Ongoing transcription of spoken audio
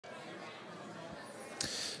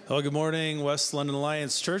Well, good morning, West London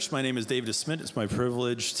Alliance Church. My name is David Smith. It's my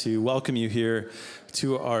privilege to welcome you here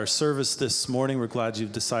to our service this morning. We're glad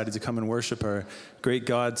you've decided to come and worship our great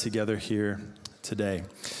God together here today.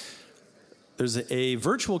 There's a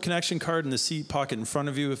virtual connection card in the seat pocket in front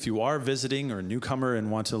of you if you are visiting or a newcomer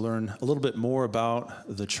and want to learn a little bit more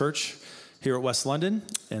about the church here at West London.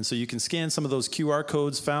 And so you can scan some of those QR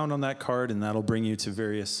codes found on that card, and that'll bring you to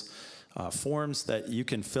various forms that you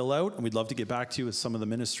can fill out, and we'd love to get back to you with some of the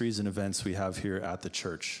ministries and events we have here at the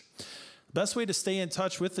church. The best way to stay in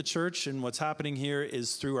touch with the church and what's happening here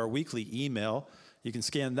is through our weekly email. You can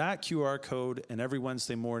scan that QR code, and every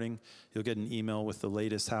Wednesday morning you'll get an email with the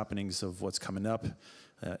latest happenings of what's coming up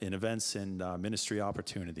in events and ministry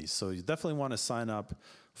opportunities. So you definitely want to sign up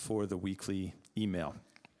for the weekly email.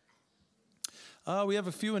 We have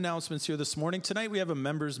a few announcements here this morning. Tonight we have a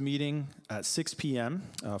members meeting at 6 p.m.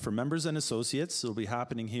 For members and associates. It'll be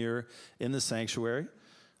happening here in the sanctuary.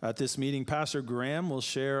 At this meeting, Pastor Graham will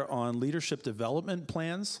share on leadership development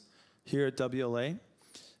plans here at WLA.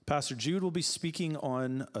 Pastor Jude will be speaking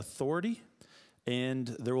on authority, and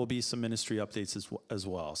there will be some ministry updates as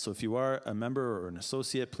well. So if you are a member or an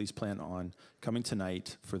associate, please plan on coming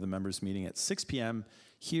tonight for the members meeting at 6 p.m.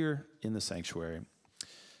 here in the sanctuary.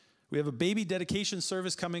 We have a baby dedication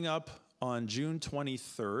service coming up on June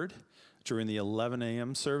 23rd during the 11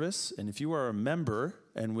 a.m. service. And if you are a member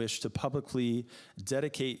and wish to publicly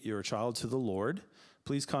dedicate your child to the Lord,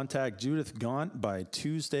 please contact Judith Gaunt by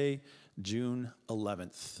Tuesday, June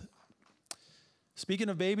 11th. Speaking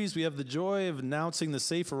of babies, we have the joy of announcing the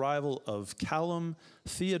safe arrival of Callum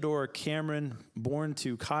Theodore Cameron, born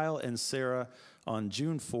to Kyle and Sarah on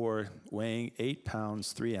June 4, weighing 8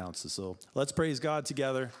 pounds, 3 ounces. So let's praise God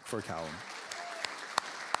together for Callum.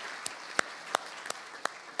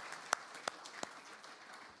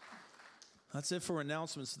 That's it for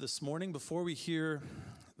announcements this morning. Before we hear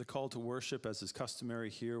the call to worship, as is customary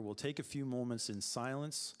here, we'll take a few moments in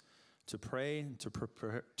silence to pray,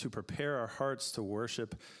 to prepare our hearts to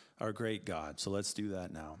worship our great God. So let's do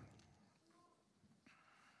that now.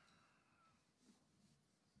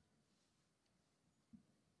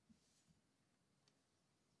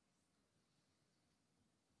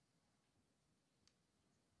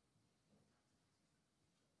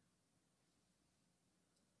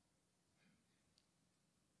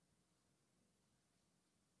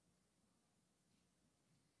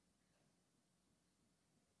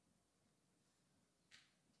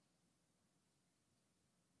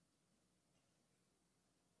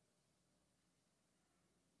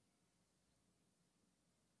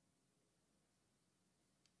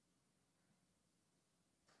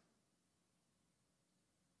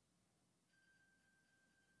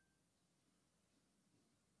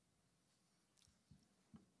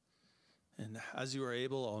 And as you are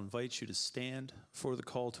able, I'll invite you to stand for the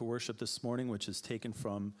call to worship this morning, which is taken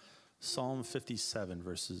from Psalm 57,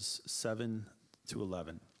 verses 7 to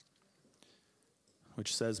 11,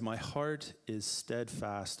 which says, "My heart is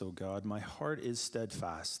steadfast, O God, my heart is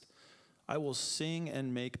steadfast. I will sing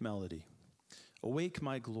and make melody. Awake,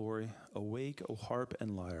 my glory, awake, O harp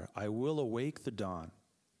and lyre. I will awake the dawn.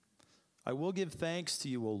 I will give thanks to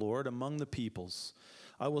you, O Lord, among the peoples.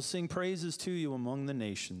 I will sing praises to you among the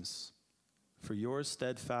nations. For your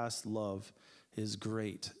steadfast love is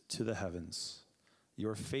great to the heavens,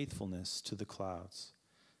 your faithfulness to the clouds.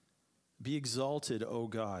 Be exalted, O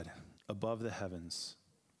God, above the heavens.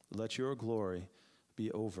 Let your glory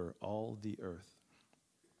be over all the earth."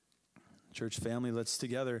 Church family, let's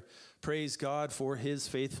together praise God for his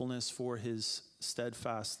faithfulness, for his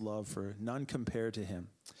steadfast love, for none compare to him.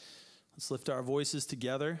 Let's lift our voices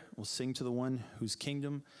together. We'll sing to the one whose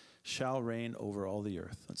kingdom shall reign over all the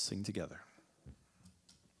earth. Let's sing together.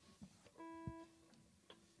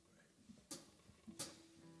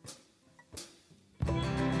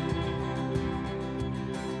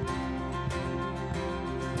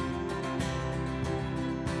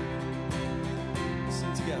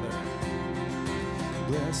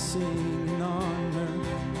 Blessing and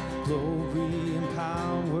honor, glory and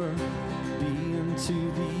power be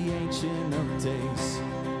unto the Ancient of Days.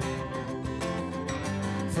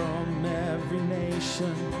 From every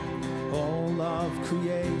nation, all of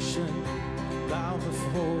creation, bow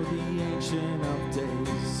before the Ancient of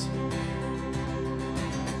Days.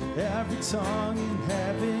 Every tongue in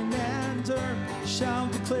heaven and earth shall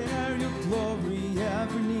declare your glory.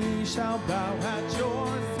 Every knee shall bow at your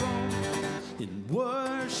throne. In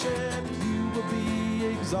worship you will be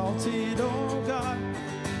exalted, O God,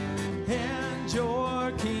 and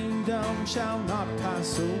your kingdom shall not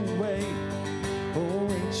pass away, O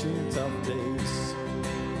Ancient of Days.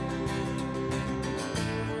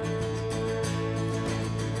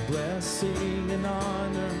 Blessing and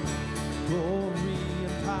honor, glory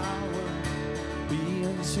and power be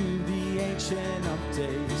unto the Ancient of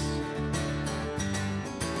Days.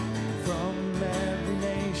 From every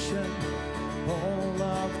nation, all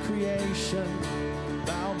of creation,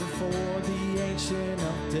 bow before the Ancient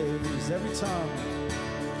of Days. Every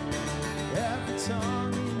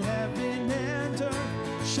tongue in heaven and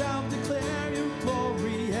earth shall declare your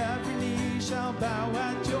glory. Every knee shall bow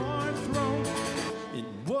at your throne. In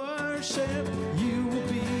worship you will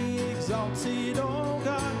be exalted, O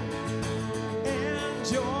God,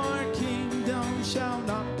 and your kingdom shall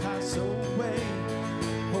not pass away,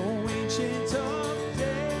 O Ancient of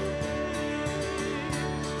Days.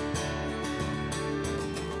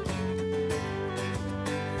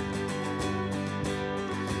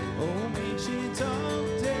 O Ancient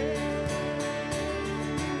of Days,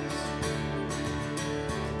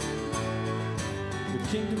 your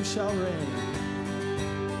kingdom shall reign.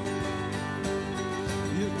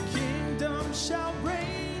 Your kingdom shall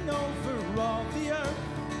reign over all the earth.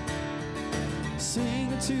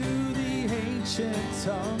 Sing to the Ancient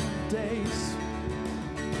of Days.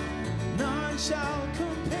 None shall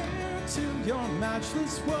compare to your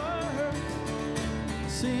matchless worth.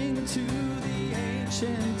 Sing to the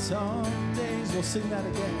Ancient of Days. We'll sing that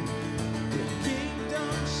again. Your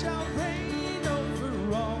kingdom shall reign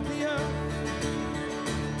over all the earth.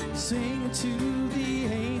 Sing to the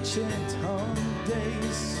Ancient of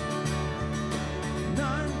Days.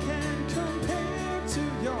 None can compare to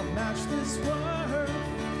your matchless worth.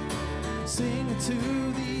 Sing to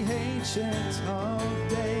the Ancient of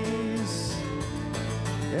Days.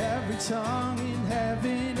 Every tongue in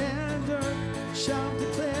heaven and earth shall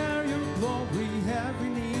declare your glory. Every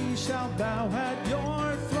knee shall bow at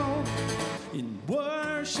your throne. In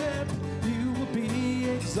worship you will be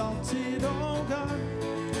exalted, O God,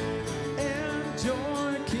 and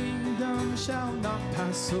your kingdom shall not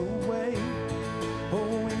pass away,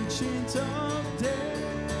 O Ancient of Days.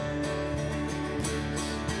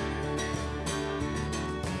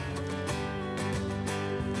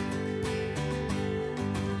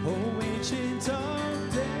 O Ancient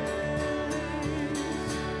of Days.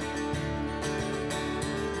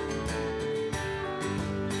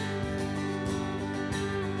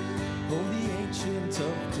 O the Ancient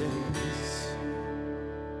of Days.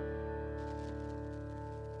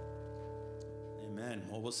 Amen.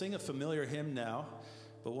 Well, we'll sing a familiar hymn now,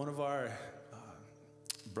 but one of our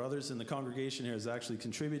brothers in the congregation here has actually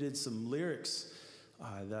contributed some lyrics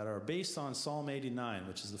that are based on Psalm 89,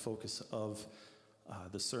 which is the focus of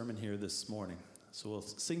the sermon here this morning. So we'll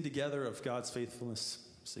sing together of God's faithfulness,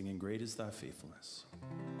 singing, "Great is Thy Faithfulness."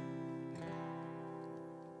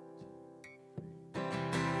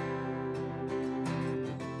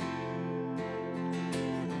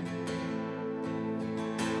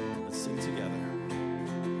 Let's sing together.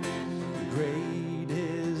 Great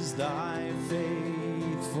is Thy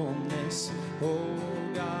faithfulness, O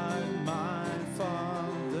God, my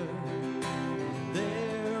Father.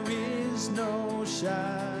 There is no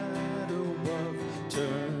shadow of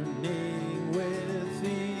turning with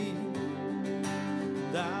Thee.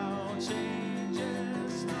 Thou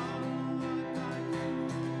changest not, Thy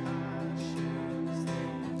compassions they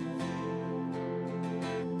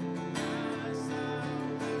as Thou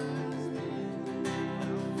hast been,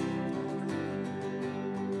 Thou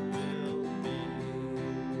will be.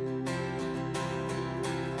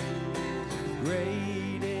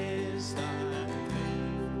 Great is Thy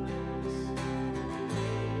faithfulness.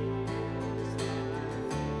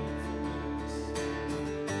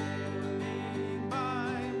 Morning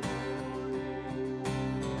by morning,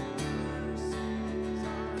 mercies I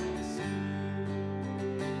see.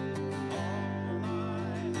 All I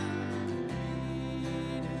have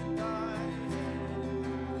need in Thy hand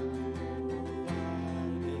provided.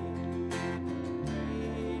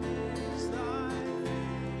 Great is Thy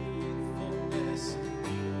faithfulness,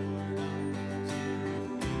 Lord,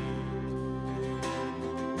 unto me.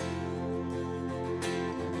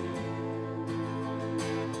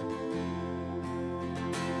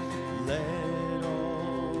 Let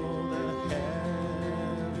all the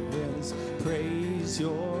heavens praise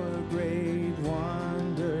your great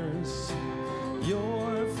wonders,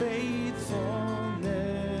 your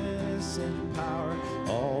faithfulness and power,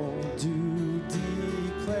 all do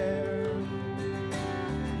declare.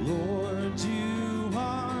 Lord, you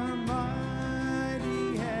are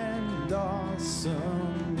mighty and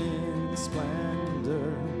awesome in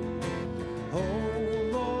splendor. Oh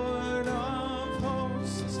Lord of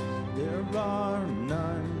hosts, there are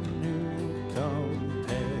none who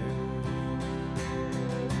compare.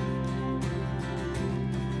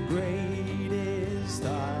 Great is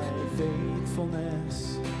Thy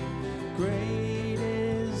faithfulness. Great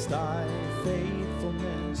is thy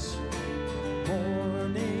faithfulness.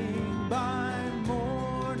 Morning by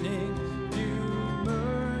morning, new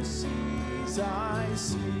mercies I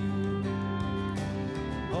see.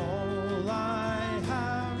 All I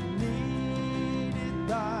have needed,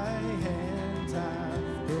 thy hand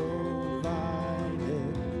hath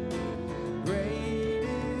provided. Great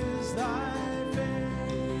is thy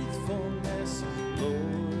faithfulness,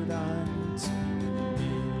 Lord, unto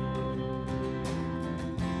me.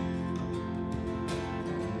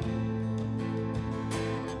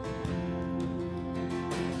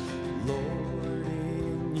 Lord,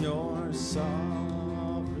 in your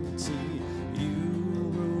sovereignty, you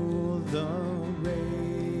rule the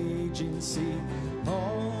raging sea.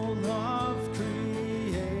 All of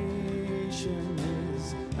creation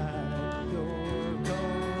is at your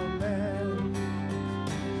command.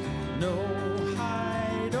 No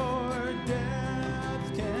height or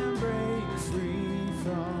depth can break free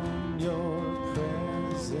from your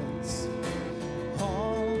presence.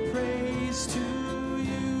 All praise to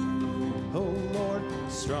you, O Lord.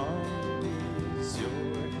 Strong is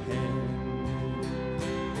your hand.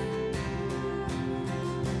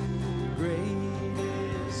 Great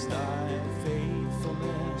is thy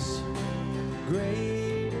faithfulness.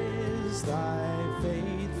 Great is thy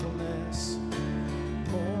faithfulness.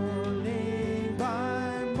 Morning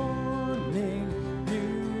by morning,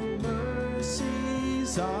 new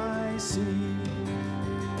mercies I see.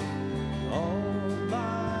 All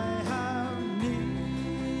I have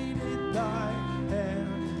needed, thy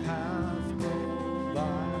hand hath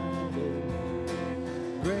provided.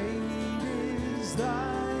 Great is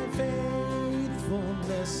thy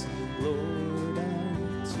faithfulness, Lord,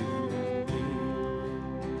 unto me.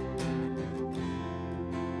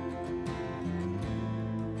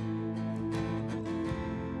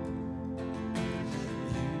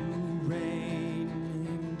 You reign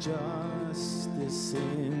in justice,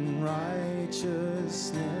 in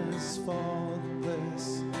righteousness,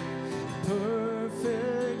 faultless,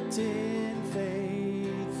 perfect in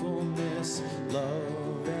faithfulness,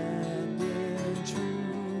 love and in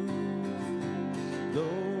truth.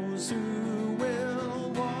 Those who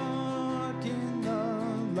will walk in the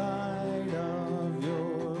light of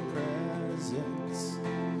your presence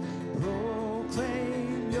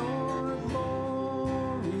proclaim your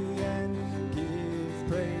glory and give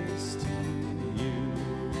praise to you.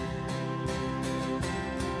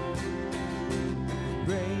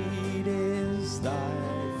 Great is thy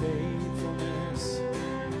faithfulness.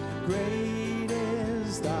 Great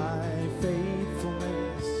is thy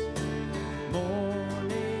faithfulness.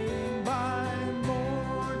 Morning by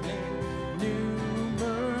morning, new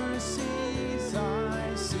mercies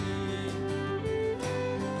I see.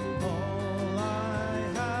 All I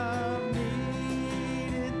have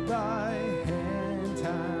needed, thy hand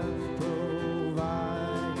hath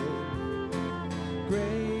provided.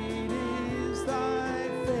 Great is thy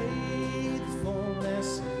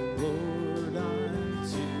faithfulness, Lord,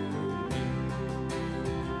 unto me.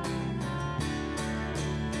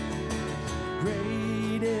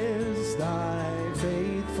 Great is thy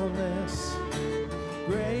faithfulness.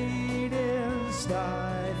 Great is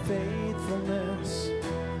thy faithfulness.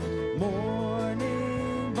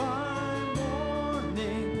 Morning by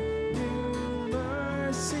morning, new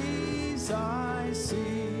mercies I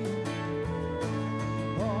see.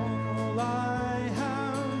 All I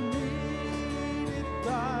have needed,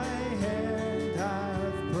 thy hand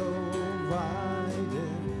hath provided.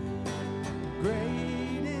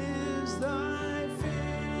 Great is thy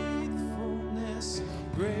faithfulness.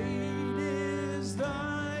 Great is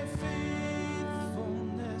thy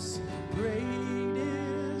faithfulness. Great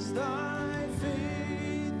is thy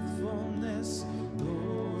faithfulness,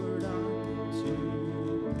 Lord, unto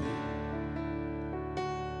me.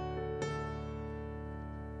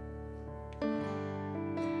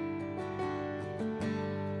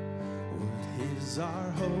 What is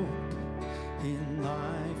our hope in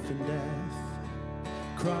life and death?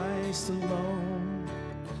 Christ alone,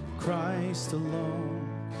 Christ alone.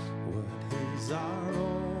 What is our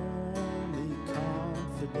only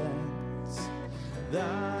confidence?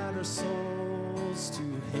 That our souls to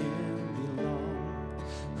him belong,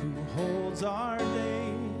 who holds our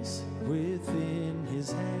days within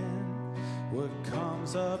his hand. What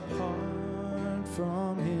comes apart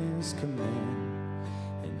from his command,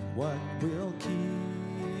 and what will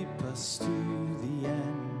keep us to the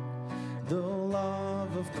end? The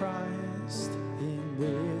love of Christ in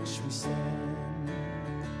which we stand.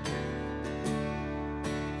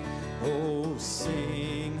 Oh,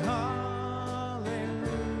 sing hallelujah,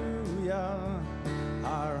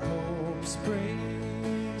 our hopes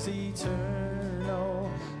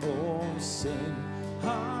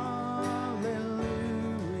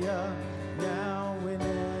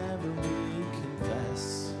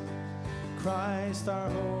Christ our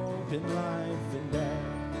hope in life and death.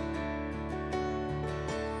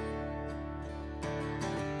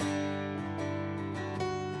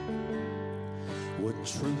 What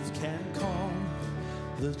truth can calm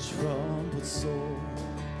the troubled soul?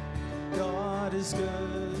 God is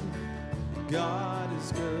good, God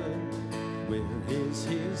is good. Where is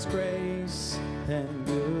His grace and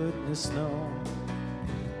goodness known?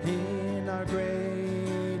 In our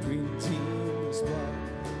great Redeemer's blood,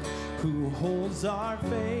 who holds our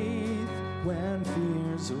faith when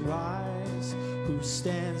fears arise, who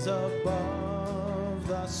stands above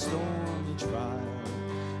the stormy trial,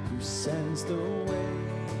 who sends the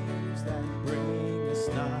waves that bring us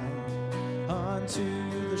nigh unto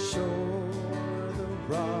the shore, the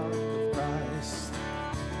rock of Christ.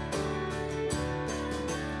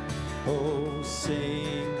 Oh,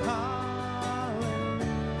 sing hallelujah,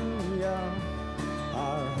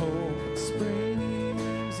 our hope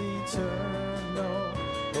springs eternal.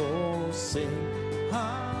 Oh, sing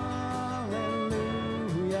hallelujah,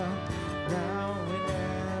 now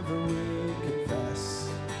whenever we confess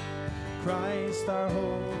Christ our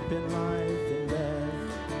hope in life and death.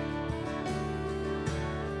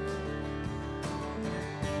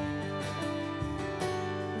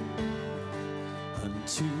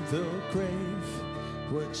 Unto the grave,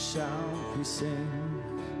 what shall we sing?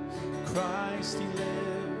 Christ He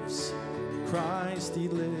lives, Christ He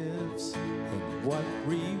lives. And what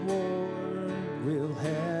reward will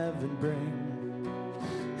heaven bring?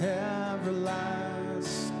 Everlasting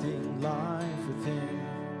life with Him.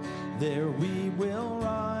 There we will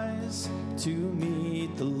rise to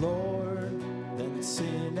meet the Lord. Then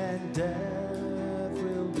sin and death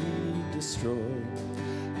will be destroyed.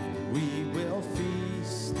 We will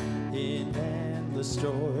feast in endless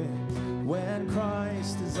joy when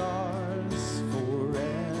Christ is ours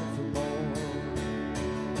forevermore.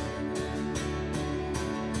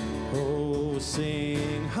 Oh,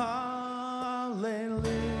 sing hallelujah,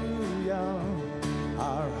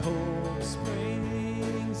 our hope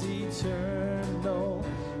springs eternal.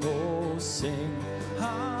 Oh, sing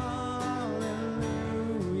hallelujah,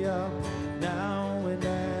 now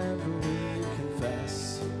whenever we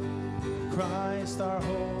confess Christ our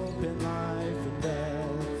hope in life and death.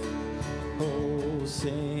 Oh,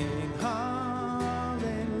 sing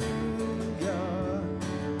hallelujah,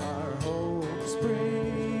 our hope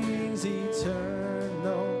springs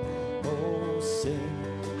eternal. Oh, sing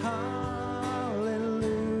hallelujah,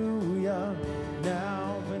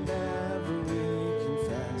 now whenever we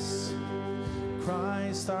confess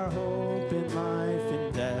Christ our hope in life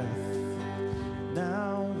and death.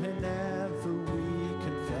 Now whenever we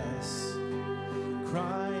confess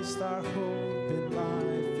Christ our hope in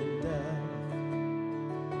life and death.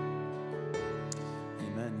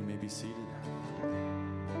 Amen. You may be seated.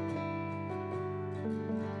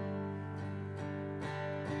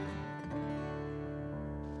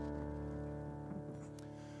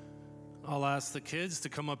 I'll ask the kids to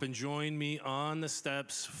come up and join me on the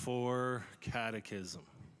steps for catechism.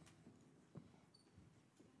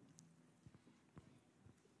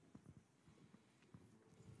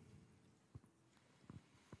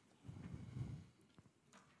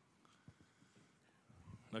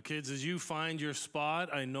 Now, kids, as you find your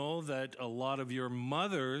spot, I know that a lot of your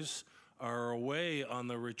mothers are away on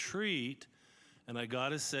the retreat, and I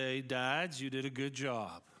gotta say, dads, you did a good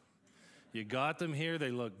job. You got them here,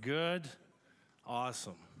 they look good.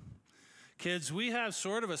 Awesome. Kids, we have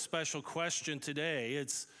sort of a special question today.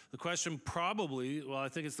 It's the question probably, well, I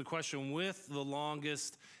think it's the question with the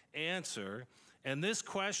longest answer, and this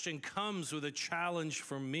question comes with a challenge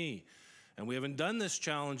from me. And we haven't done this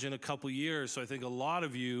challenge in a couple years, so I think a lot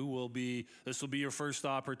of you this will be your first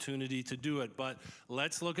opportunity to do it. But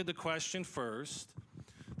let's look at the question first.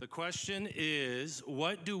 The question is,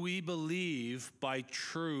 what do we believe by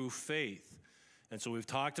true faith? And so we've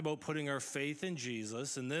talked about putting our faith in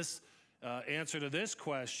Jesus, and this answer to this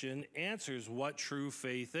question answers what true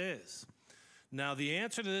faith is. Now, the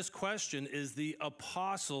answer to this question is the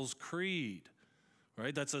Apostles' Creed.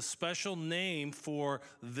 Right? That's a special name for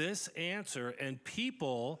this answer, and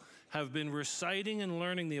people have been reciting and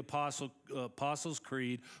learning the Apostles'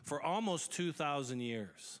 Creed for almost 2,000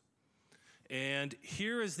 years. And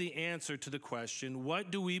here is the answer to the question, what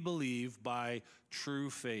do we believe by true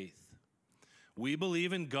faith? We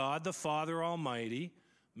believe in God the Father Almighty,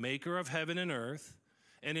 maker of heaven and earth,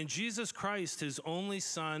 and in Jesus Christ, His only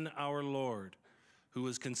Son, our Lord, who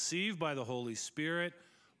was conceived by the Holy Spirit,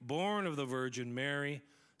 born of the Virgin Mary,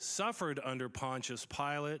 suffered under Pontius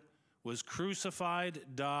Pilate, was crucified,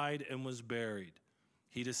 died, and was buried.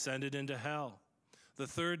 He descended into hell. The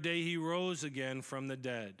third day He rose again from the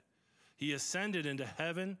dead. He ascended into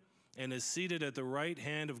heaven and is seated at the right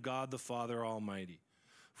hand of God the Father Almighty.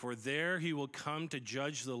 For there he will come to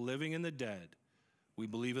judge the living and the dead. We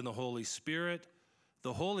believe in the Holy Spirit,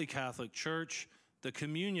 the Holy Catholic Church, the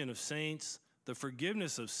communion of saints, the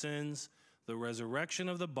forgiveness of sins, the resurrection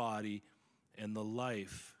of the body, and the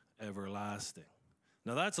life everlasting.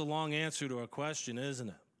 Now that's a long answer to a question, isn't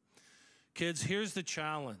it? Kids, here's the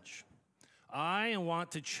challenge. I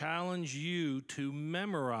want to challenge you to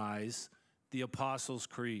memorize the Apostles'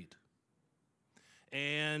 Creed.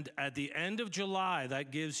 And at the end of July,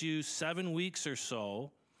 that gives you 7 weeks or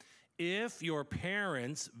so, if your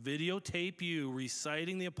parents videotape you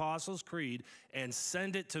reciting the Apostles' Creed and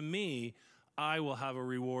send it to me, I will have a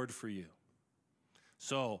reward for you.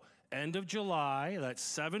 So, end of July, that's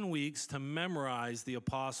 7 weeks to memorize the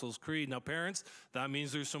Apostles' Creed. Now, parents, that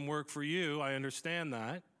means there's some work for you. I understand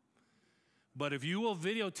that. But if you will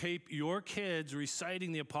videotape your kids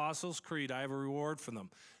reciting the Apostles' Creed, I have a reward for them.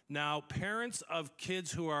 Now, parents of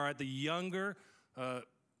kids who are at the younger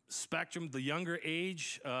spectrum, the younger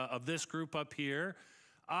age of this group up here,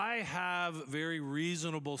 I have very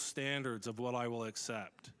reasonable standards of what I will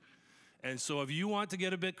accept. And so if you want to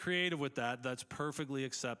get a bit creative with that, that's perfectly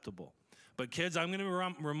acceptable. But kids, I'm going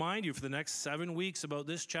to remind you for the next 7 weeks about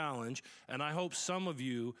this challenge, and I hope some of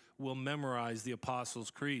you will memorize the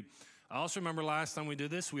Apostles' Creed. I also remember last time we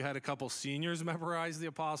did this, we had a couple seniors memorize the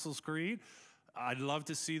Apostles' Creed. I'd love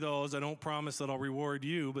to see those. I don't promise that I'll reward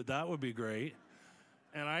you, but that would be great.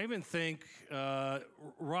 And I even think,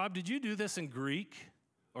 Rob, did you do this in Greek,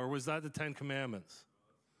 or was that the Ten Commandments?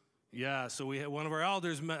 Yeah, so we had one of our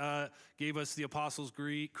elders gave us the Apostles'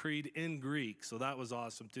 Creed in Greek, so that was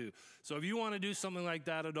awesome too. So if you want to do something like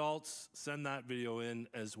that, adults, send that video in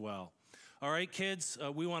as well. All right, kids,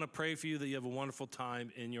 we want to pray for you that you have a wonderful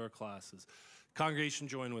time in your classes. Congregation,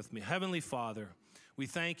 join with me. Heavenly Father, we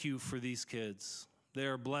thank you for these kids.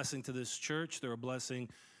 They're a blessing to this church. They're a blessing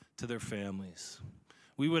to their families.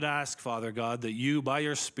 We would ask, Father God, that you, by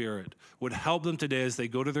your Spirit, would help them today as they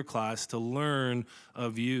go to their class to learn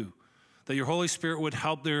of you. That your Holy Spirit would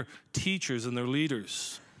help their teachers and their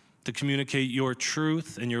leaders to communicate your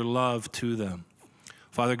truth and your love to them.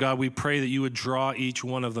 Father God, we pray that you would draw each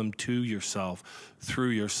one of them to yourself through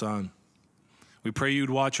your Son. We pray you'd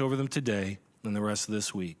watch over them today and the rest of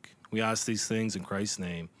this week. We ask these things in Christ's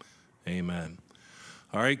name. Amen.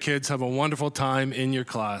 All right, kids, have a wonderful time in your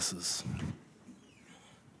classes.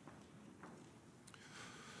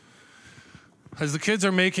 As the kids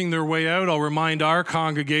are making their way out, I'll remind our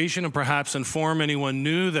congregation and perhaps inform anyone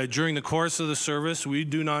new that during the course of the service, we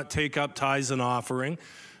do not take up tithes and offering.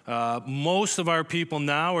 Most of our people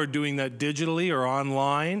now are doing that digitally or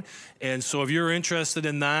online. And so if you're interested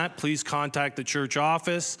in that, please contact the church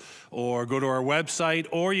office or go to our website,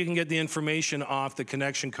 or you can get the information off the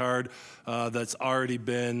connection card that's already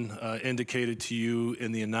been indicated to you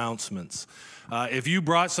in the announcements. If you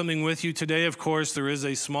brought something with you today, of course, there is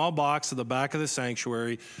a small box at the back of the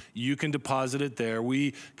sanctuary. You can deposit it there.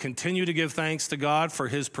 We continue to give thanks to God for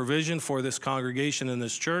his provision for this congregation and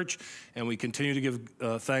this church, and we continue to give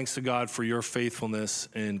thanks to God for your faithfulness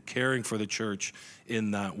in caring for the church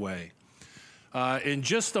in that way. In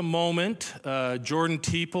just a moment, Jordan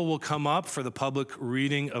Teeple will come up for the public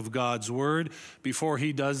reading of God's Word. Before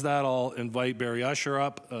he does that, I'll invite Barry Usher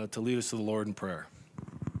up to lead us to the Lord in prayer.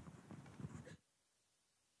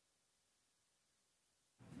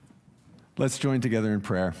 Let's join together in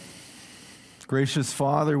prayer. Gracious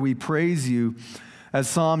Father, we praise you. As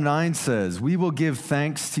Psalm 9 says, we will give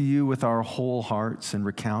thanks to you with our whole hearts and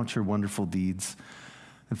recount your wonderful deeds.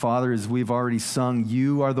 And Father, as we've already sung,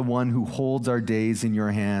 you are the one who holds our days in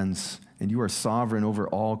your hands, and you are sovereign over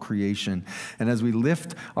all creation. And as we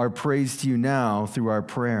lift our praise to you now through our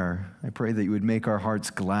prayer, I pray that you would make our hearts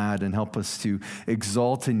glad and help us to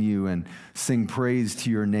exalt in you and sing praise to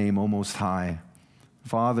your name, O Most High.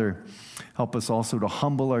 Father, help us also to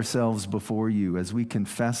humble ourselves before you as we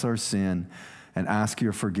confess our sin and ask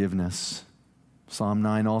your forgiveness. Psalm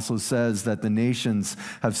 9 also says that the nations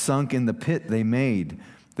have sunk in the pit they made.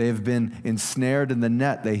 They have been ensnared in the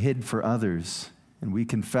net they hid for others. And we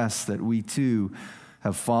confess that we too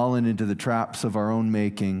have fallen into the traps of our own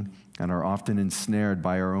making and are often ensnared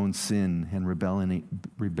by our own sin and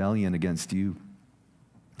rebellion against you.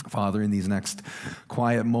 Father, in these next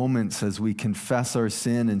quiet moments as we confess our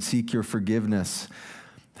sin and seek your forgiveness,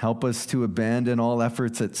 help us to abandon all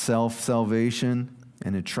efforts at self-salvation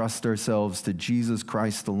and entrust ourselves to Jesus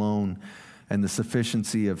Christ alone and the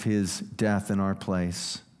sufficiency of his death in our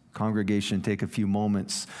place. Congregation, take a few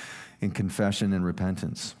moments in confession and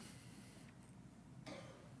repentance.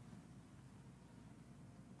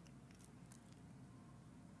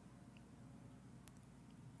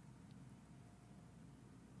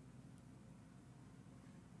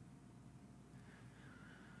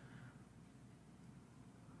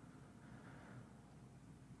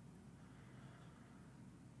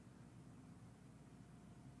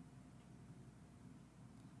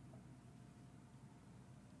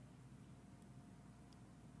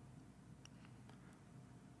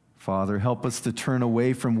 Father, help us to turn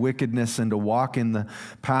away from wickedness and to walk in the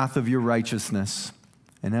path of your righteousness.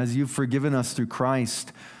 And as you've forgiven us through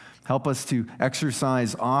Christ, help us to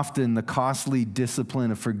exercise often the costly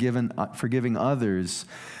discipline of forgiving others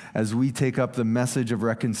as we take up the message of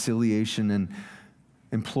reconciliation and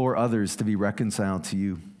implore others to be reconciled to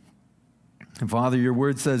you. And Father, your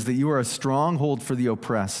word says that you are a stronghold for the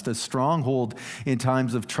oppressed, a stronghold in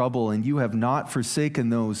times of trouble, and you have not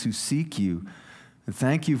forsaken those who seek you. And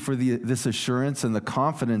thank you for this assurance and the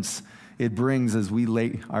confidence it brings as we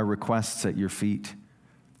lay our requests at your feet.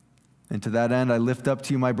 And to that end, I lift up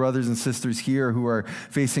to you my brothers and sisters here who are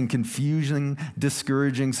facing confusing,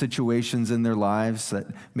 discouraging situations in their lives that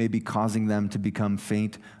may be causing them to become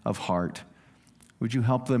faint of heart. Would you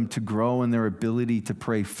help them to grow in their ability to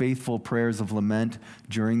pray faithful prayers of lament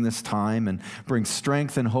during this time and bring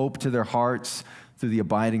strength and hope to their hearts through the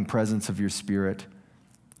abiding presence of your Spirit?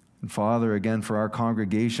 And Father, again, for our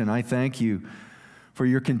congregation, I thank you for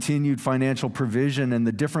your continued financial provision and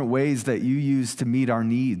the different ways that you use to meet our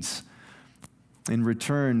needs. In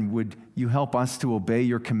return, would you help us to obey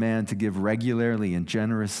your command to give regularly and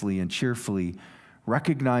generously and cheerfully,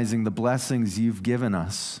 recognizing the blessings you've given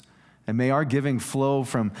us? And may our giving flow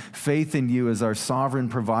from faith in you as our sovereign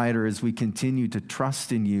provider as we continue to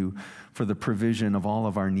trust in you for the provision of all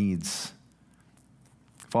of our needs.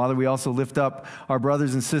 Father, we also lift up our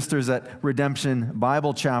brothers and sisters at Redemption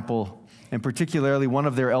Bible Chapel, and particularly one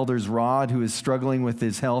of their elders, Rod, who is struggling with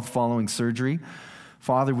his health following surgery.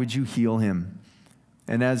 Father, would you heal him?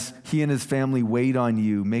 And as he and his family wait on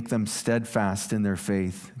you, make them steadfast in their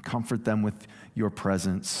faith. Comfort them with your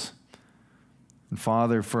presence. And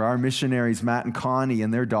Father, for our missionaries, Matt and Connie,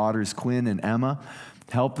 and their daughters, Quinn and Emma,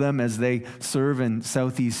 help them as they serve in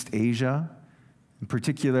Southeast Asia. And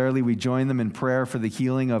particularly, we join them in prayer for the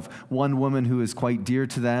healing of one woman who is quite dear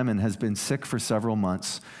to them and has been sick for several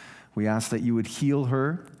months. We ask that you would heal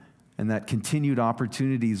her and that continued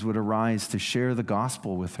opportunities would arise to share the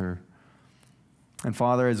gospel with her. And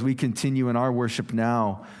Father, as we continue in our worship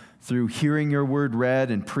now, through hearing your word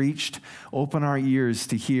read and preached, open our ears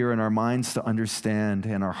to hear and our minds to understand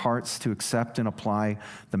and our hearts to accept and apply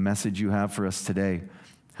the message you have for us today.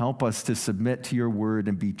 Help us to submit to your word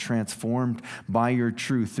and be transformed by your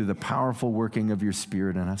truth through the powerful working of your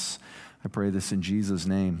Spirit in us. I pray this in Jesus'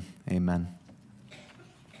 name. Amen.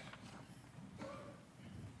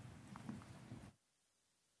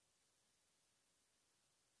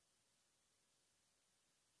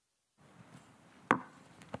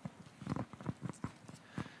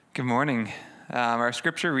 Good morning. Our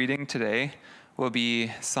scripture reading today will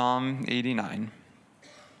be Psalm 89.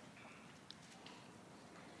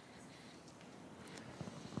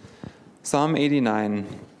 Psalm 89,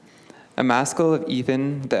 a maskil of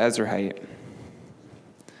Ethan the Ezrahite.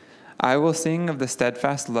 I will sing of the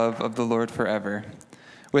steadfast love of the Lord forever.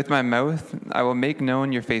 With my mouth I will make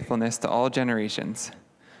known your faithfulness to all generations.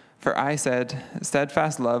 For I said,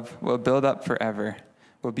 steadfast love will be built up forever.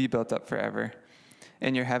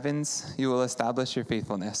 In your heavens, you will establish your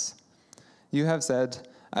faithfulness. You have said,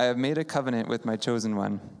 I have made a covenant with my chosen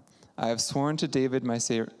one. I have sworn to David, my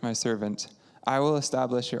servant, I will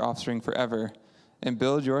establish your offspring forever and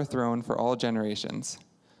build your throne for all generations.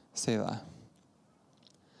 Selah.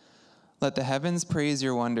 Let the heavens praise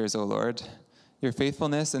your wonders, O Lord, your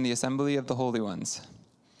faithfulness in the assembly of the holy ones.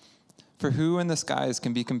 For who in the skies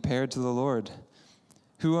can be compared to the Lord?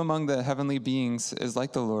 Who among the heavenly beings is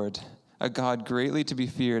like the Lord? A God greatly to be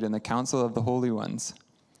feared in the council of the holy ones,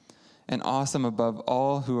 and awesome above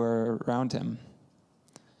all who are around him.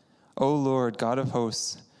 O Lord, God of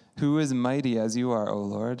hosts, who is mighty as you are, O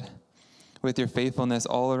Lord? With your faithfulness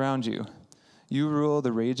all around you, you rule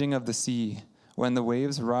the raging of the sea. When the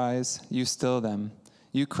waves rise, you still them.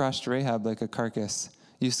 You crushed Rahab like a carcass.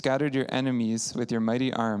 You scattered your enemies with your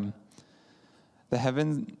mighty arm. The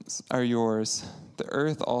heavens are yours. The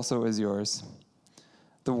earth also is yours.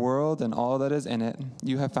 The world and all that is in it,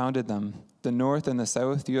 you have founded them. The north and the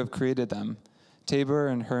south, you have created them. Tabor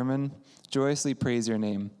and Hermon joyously praise your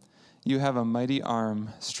name. You have a mighty arm,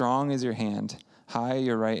 strong is your hand, high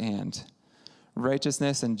your right hand.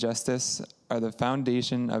 Righteousness and justice are the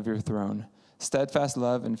foundation of your throne. Steadfast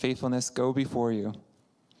love and faithfulness go before you.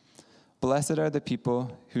 Blessed are the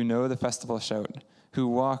people who know the festival shout, who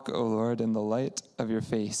walk, O Lord, in the light of your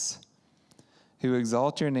face, who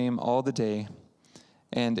exalt your name all the day,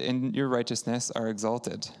 and in your righteousness are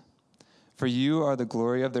exalted. For you are the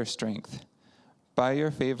glory of their strength. By your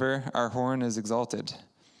favor our horn is exalted.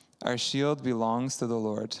 Our shield belongs to the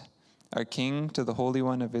Lord, our King to the Holy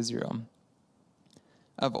One of Israel.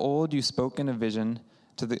 Of old you spoke in a vision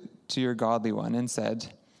to your godly one and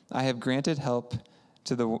said, I have granted help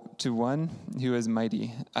To one who is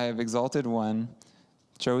mighty, I have exalted one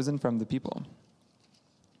chosen from the people.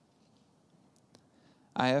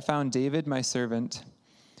 I have found David my servant.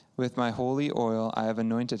 With my holy oil I have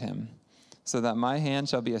anointed him, so that my hand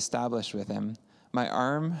shall be established with him. My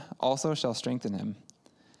arm also shall strengthen him.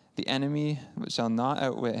 The enemy shall not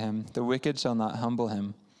outwit him. The wicked shall not humble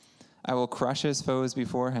him. I will crush his foes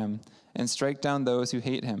before him and strike down those who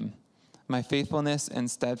hate him. My faithfulness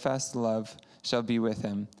and steadfast love shall be with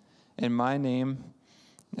him. In my name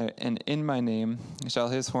shall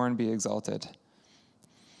his horn be exalted.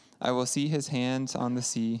 I will see his hand on the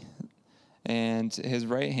sea and his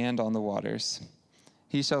right hand on the waters.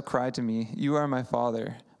 He shall cry to me, "You are my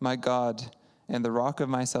Father, my God, and the rock of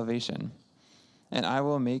my salvation." And I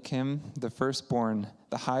will make him the firstborn,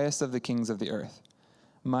 the highest of the kings of the earth.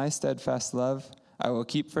 My steadfast love I will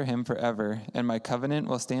keep for him forever, and my covenant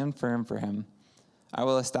will stand firm for him. I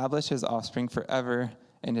will establish his offspring forever,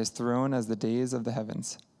 and his throne as the days of the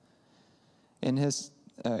heavens.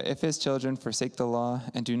 If his children forsake the law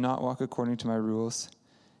and do not walk according to my rules,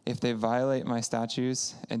 if they violate my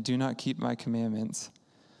statutes and do not keep my commandments,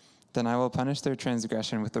 then I will punish their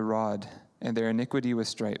transgression with the rod and their iniquity with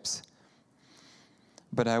stripes.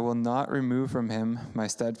 But I will not remove from him my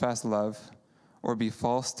steadfast love or be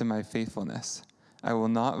false to my faithfulness. I will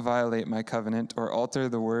not violate my covenant or alter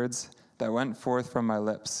the words that went forth from my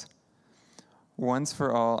lips. Once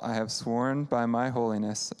for all, I have sworn by my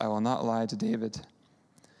holiness, I will not lie to David.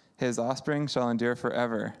 His offspring shall endure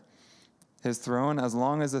forever, his throne as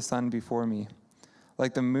long as the sun before me.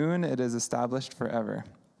 Like the moon, it is established forever,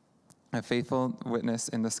 a faithful witness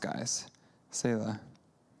in the skies. Selah.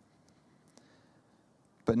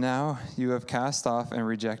 But now you have cast off and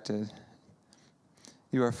rejected.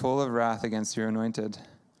 You are full of wrath against your anointed.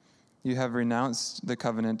 You have renounced the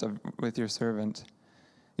covenant with your servant.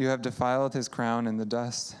 You have defiled his crown in the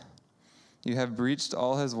dust. You have breached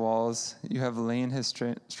all his walls. You have lain his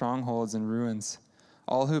strongholds in ruins.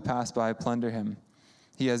 All who pass by plunder him.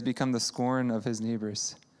 He has become the scorn of his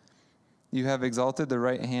neighbors. You have exalted the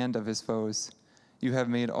right hand of his foes. You have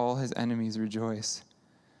made all his enemies rejoice.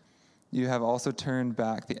 You have also turned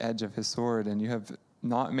back the edge of his sword, and you have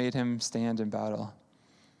not made him stand in battle.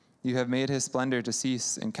 You have made his splendor to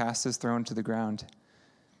cease and cast his throne to the ground.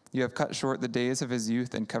 You have cut short the days of his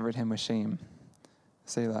youth and covered him with shame.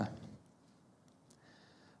 Selah.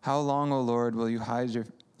 How long, O Lord, will you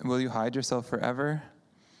hide yourself forever?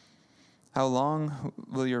 How long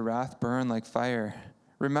will your wrath burn like fire?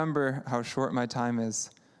 Remember how short my time is.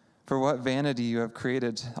 For what vanity you have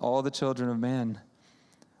created all the children of man.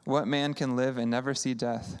 What man can live and never see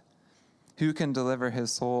death? Who can deliver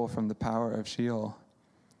his soul from the power of Sheol?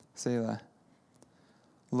 Selah.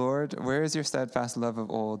 Lord, where is your steadfast love of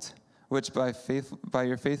old, which by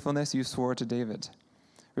your faithfulness you swore to David?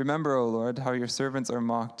 Remember, O Lord, how your servants are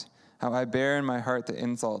mocked, how I bear in my heart the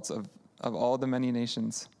insults of all the many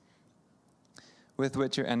nations, with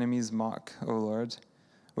which your enemies mock, O Lord,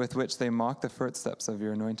 with which they mock the footsteps of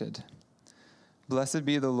your anointed. Blessed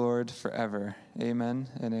be the Lord forever. Amen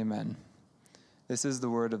and amen. This is the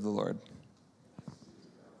word of the Lord.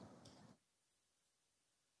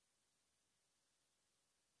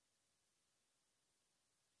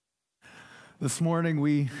 This morning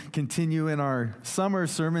we continue in our summer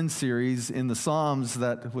sermon series in the Psalms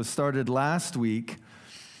that was started last week,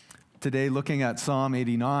 today looking at Psalm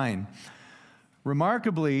 89.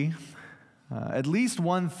 Remarkably, at least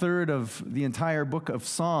 1/3 of the entire book of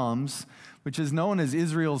Psalms, which is known as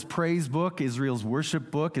Israel's praise book, Israel's worship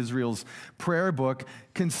book, Israel's prayer book,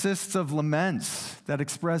 consists of laments that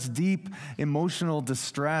express deep emotional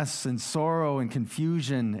distress and sorrow and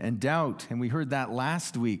confusion and doubt. And we heard that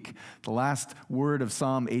last week, the last word of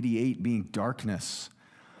Psalm 88 being darkness.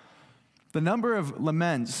 The number of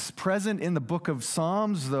laments present in the book of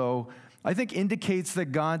Psalms, though, I think indicates that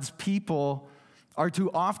God's people are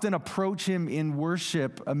to often approach him in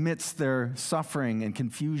worship amidst their suffering and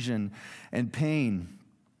confusion and pain.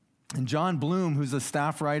 And John Bloom, who's a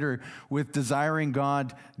staff writer with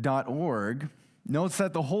desiringgod.org, notes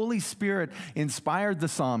that the Holy Spirit inspired the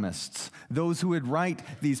psalmists, those who would write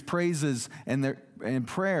these praises and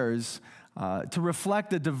prayers, to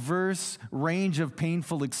reflect a diverse range of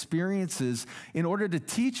painful experiences in order to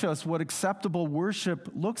teach us what acceptable worship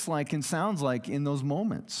looks like and sounds like in those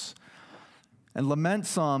moments. And lament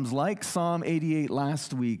psalms like Psalm 88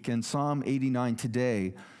 last week and Psalm 89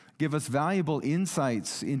 today give us valuable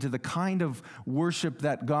insights into the kind of worship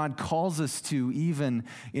that God calls us to even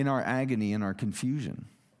in our agony and our confusion.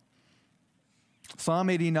 Psalm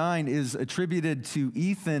 89 is attributed to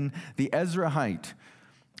Ethan the Ezrahite,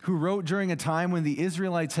 who wrote during a time when the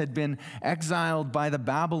Israelites had been exiled by the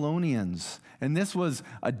Babylonians. And this was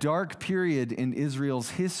a dark period in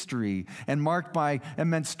Israel's history and marked by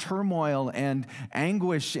immense turmoil and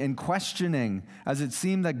anguish and questioning, as it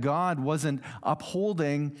seemed that God wasn't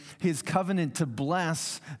upholding his covenant to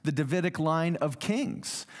bless the Davidic line of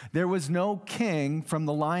kings. There was no king from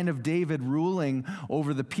the line of David ruling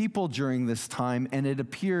over the people during this time, and it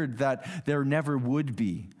appeared that there never would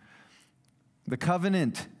be. The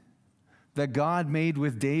covenant that God made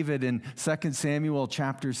with David in 2 Samuel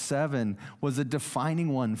chapter 7 was a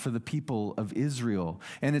defining one for the people of Israel.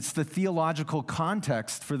 And it's the theological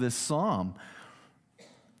context for this psalm.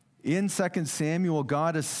 In 2 Samuel,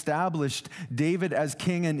 God established David as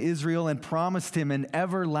king in Israel and promised him an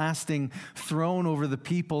everlasting throne over the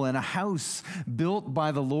people and a house built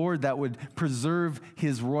by the Lord that would preserve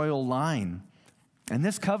his royal line. And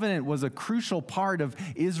this covenant was a crucial part of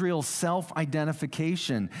Israel's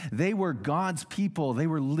self-identification. They were God's people. They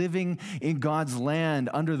were living in God's land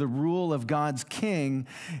under the rule of God's king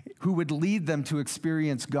who would lead them to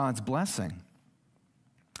experience God's blessing.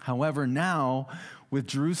 However, now, with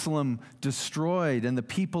Jerusalem destroyed and the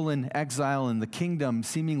people in exile and the kingdom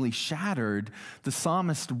seemingly shattered, the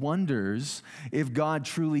psalmist wonders if God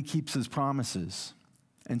truly keeps his promises.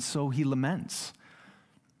 And so he laments.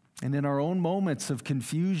 And in our own moments of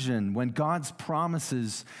confusion, when God's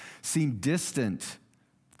promises seem distant,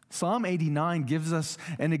 Psalm 89 gives us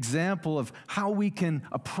an example of how we can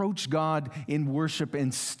approach God in worship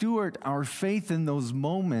and steward our faith in those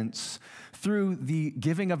moments through the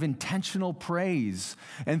giving of intentional praise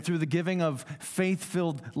and through the giving of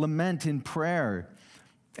faith-filled lament in prayer.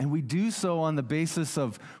 And we do so on the basis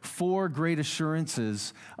of 4 great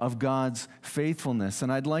assurances of God's faithfulness.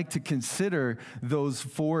 And I'd like to consider those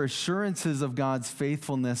 4 assurances of God's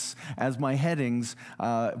faithfulness as my headings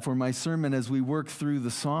for my sermon as we work through the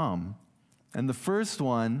psalm. And the first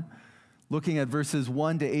one, looking at verses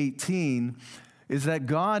 1 to 18, is that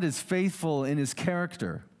God is faithful in his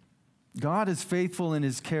character. God is faithful in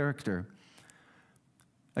his character.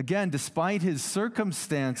 Again, despite his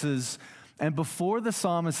circumstances, and before the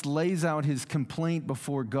psalmist lays out his complaint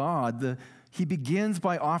before God, he begins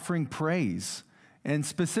by offering praise, and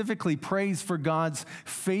specifically praise for God's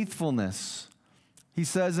faithfulness. He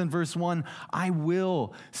says in verse 1, I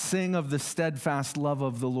will sing of the steadfast love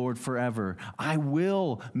of the Lord forever. I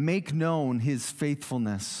will make known his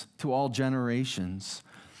faithfulness to all generations.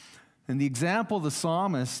 And the example the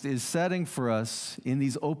psalmist is setting for us in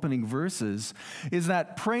these opening verses is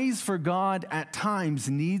that praise for God at times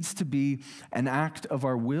needs to be an act of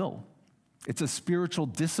our will. It's a spiritual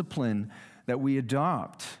discipline that we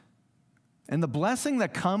adopt. And the blessing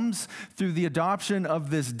that comes through the adoption of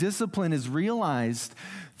this discipline is realized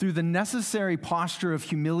through the necessary posture of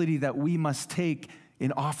humility that we must take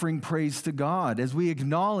in offering praise to God as we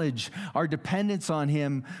acknowledge our dependence on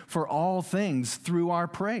him for all things through our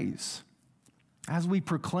praise. As we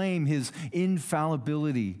proclaim his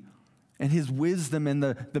infallibility and his wisdom and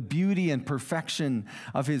the beauty and perfection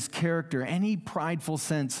of his character, any prideful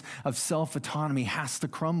sense of self-autonomy has to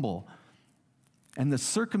crumble. And the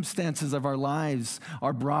circumstances of our lives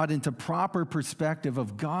are brought into proper perspective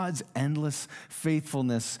of God's endless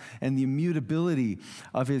faithfulness and the immutability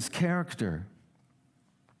of his character.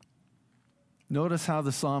 Notice how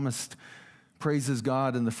the psalmist praises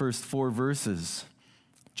God in the first 4 verses.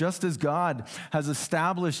 Just as God has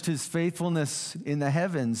established his faithfulness in the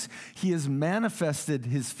heavens, he has manifested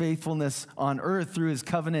his faithfulness on earth through his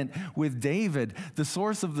covenant with David. The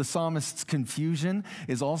source of the psalmist's confusion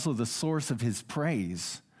is also the source of his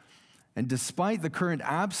praise. And despite the current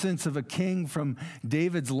absence of a king from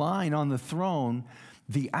David's line on the throne,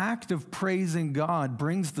 the act of praising God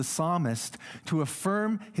brings the psalmist to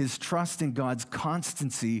affirm his trust in God's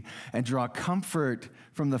constancy and draw comfort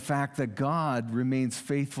from the fact that God remains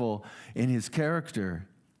faithful in his character.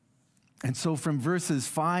 And so from verses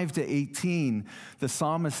 5 to 18, the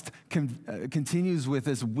psalmist continues with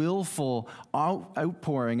this willful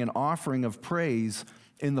outpouring and offering of praise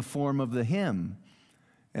in the form of the hymn.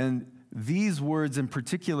 And these words in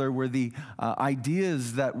particular were the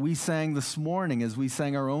ideas that we sang this morning as we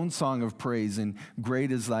sang our own song of praise, and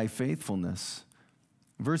great is thy faithfulness.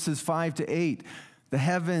 Verses 5 to 8, the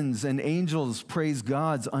heavens and angels praise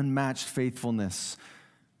God's unmatched faithfulness.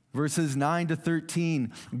 Verses 9 to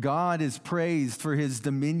 13, God is praised for his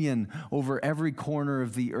dominion over every corner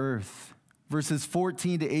of the earth. Verses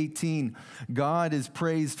 14 to 18, God is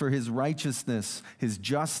praised for his righteousness, his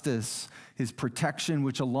justice, his protection,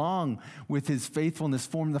 which along with his faithfulness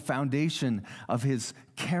form the foundation of his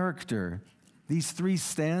character. These 3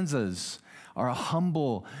 stanzas are a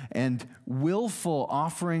humble and willful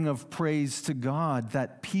offering of praise to God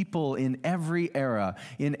that people in every era,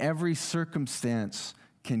 in every circumstance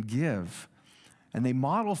can give. And they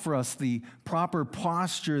model for us the proper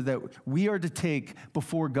posture that we are to take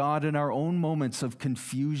before God in our own moments of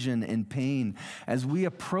confusion and pain as we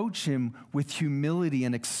approach him with humility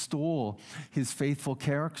and extol his faithful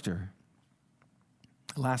character.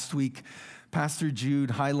 Last week, Pastor Jude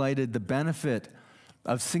highlighted the benefit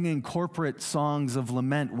of singing corporate songs of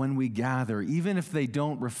lament when we gather, even if they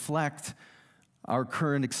don't reflect our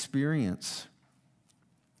current experience.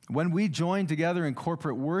 When we join together in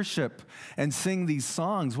corporate worship and sing these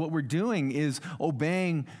songs, what we're doing is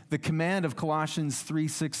obeying the command of Colossians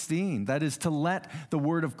 3:16. That is to let the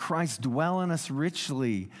word of Christ dwell in us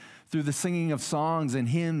richly through the singing of songs and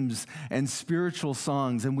hymns and spiritual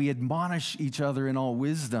songs, and we admonish each other in all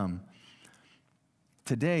wisdom.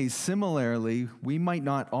 Today, similarly, we might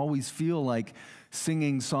not always feel like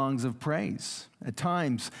singing songs of praise. At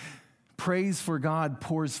times, praise for God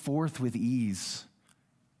pours forth with ease.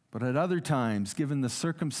 But at other times, given the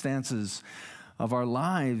circumstances of our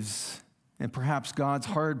lives and perhaps God's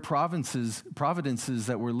hard providences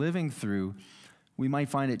that we're living through, we might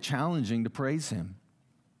find it challenging to praise him.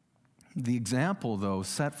 The example, though,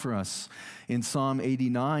 set for us in Psalm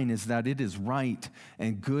 89 is that it is right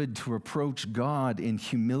and good to approach God in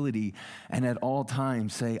humility and at all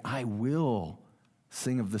times say, I will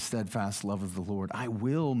sing of the steadfast love of the Lord. I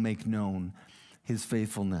will make known his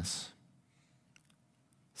faithfulness.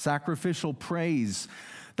 Sacrificial praise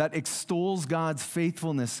that extols God's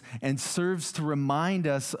faithfulness and serves to remind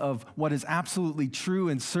us of what is absolutely true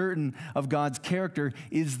and certain of God's character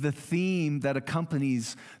is the theme that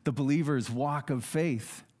accompanies the believer's walk of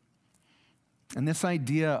faith. And this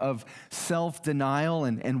idea of self-denial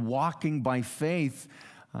and walking by faith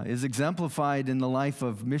is exemplified in the life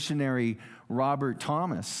of missionary Robert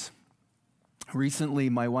Thomas. Recently,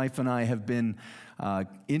 my wife and I have been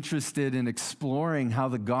interested in exploring how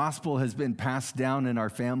the gospel has been passed down in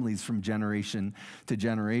our families from generation to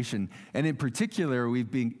generation. And in particular,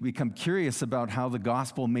 we've become curious about how the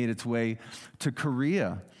gospel made its way to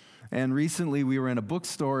Korea. And recently, we were in a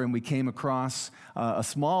bookstore and we came across a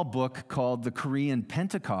small book called The Korean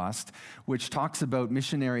Pentecost, which talks about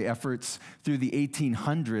missionary efforts through the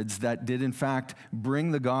 1800s that did, in fact,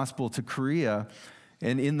 bring the gospel to Korea.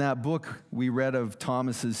 And in that book, we read of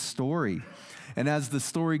Thomas's story. And as the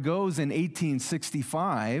story goes, in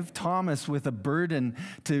 1865, Thomas, with a burden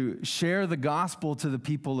to share the gospel to the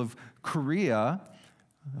people of Korea,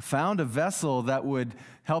 found a vessel that would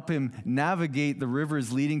help him navigate the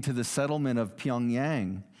rivers leading to the settlement of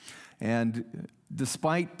Pyongyang. And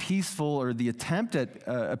despite the attempt at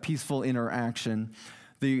a peaceful interaction,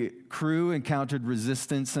 the crew encountered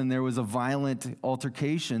resistance and there was a violent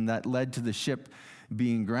altercation that led to the ship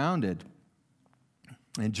being grounded.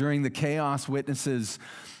 And during the chaos, witnesses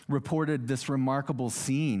reported this remarkable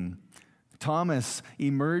scene. Thomas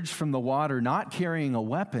emerged from the water not carrying a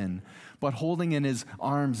weapon, but holding in his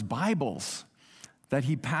arms Bibles that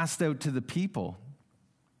he passed out to the people.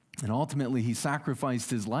 And ultimately, he sacrificed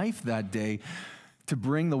his life that day to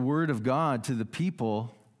bring the word of God to the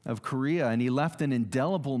people of Korea, and he left an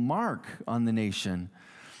indelible mark on the nation.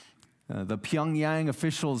 The Pyongyang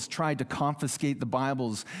officials tried to confiscate the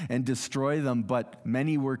Bibles and destroy them, but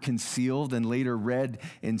many were concealed and later read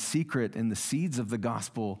in secret, and the seeds of the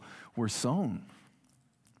gospel were sown.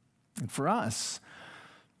 And for us,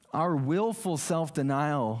 our willful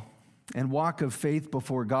self-denial and walk of faith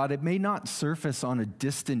before God, it may not surface on a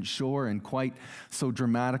distant shore in quite so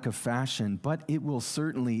dramatic a fashion, but it will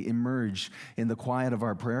certainly emerge in the quiet of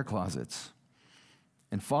our prayer closets.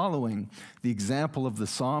 And following the example of the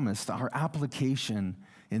psalmist, our application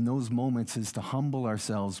in those moments is to humble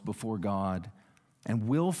ourselves before God and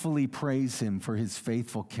willfully praise him for his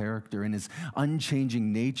faithful character and his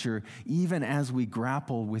unchanging nature, even as we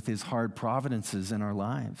grapple with his hard providences in our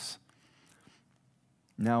lives.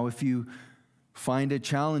 Now, if you find it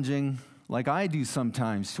challenging, like I do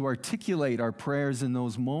sometimes, to articulate our prayers in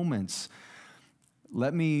those moments,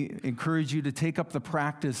 let me encourage you to take up the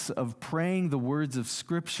practice of praying the words of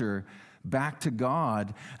Scripture back to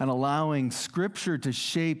God and allowing Scripture to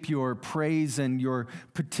shape your praise and your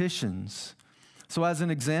petitions. So as an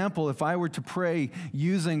example, if I were to pray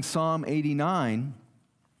using Psalm 89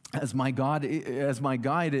 as my guide,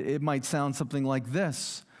 it might sound something like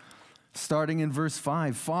this. Starting in verse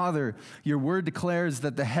 5, Father, your word declares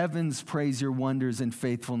that the heavens praise your wonders and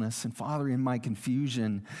faithfulness. And Father, in my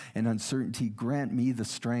confusion and uncertainty, grant me the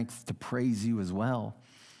strength to praise you as well.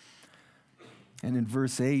 And in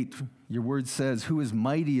verse 8, your word says, who is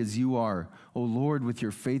mighty as you are, O Lord, with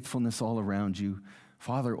your faithfulness all around you.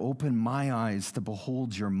 Father, open my eyes to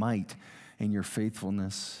behold your might and your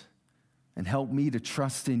faithfulness. And help me to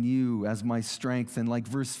trust in you as my strength. And like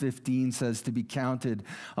verse 15 says, to be counted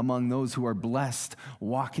among those who are blessed,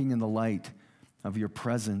 walking in the light of your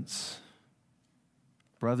presence.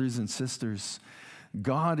 Brothers and sisters,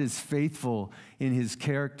 God is faithful in his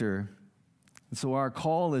character. And so our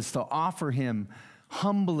call is to offer him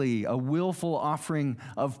humbly a willful offering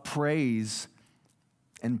of praise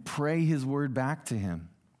and pray his word back to him.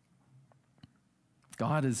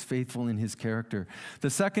 God is faithful in his character. The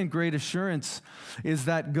second great assurance is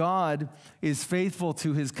that God is faithful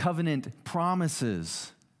to his covenant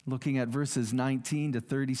promises. Looking at verses 19 to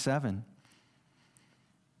 37.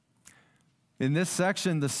 In this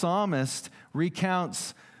section, the psalmist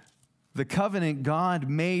recounts the covenant God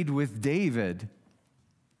made with David,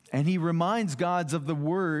 and he reminds God of the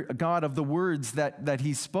words that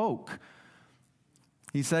he spoke.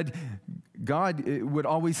 He said God would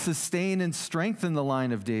always sustain and strengthen the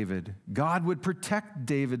line of David. God would protect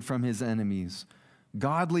David from his enemies.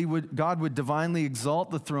 God would divinely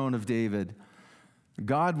exalt the throne of David.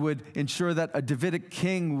 God would ensure that a Davidic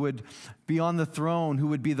king would be on the throne, who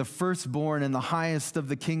would be the firstborn and the highest of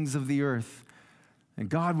the kings of the earth. And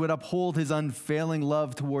God would uphold his unfailing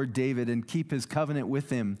love toward David and keep his covenant with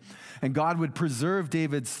him. And God would preserve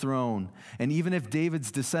David's throne. And even if David's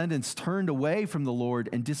descendants turned away from the Lord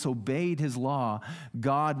and disobeyed his law,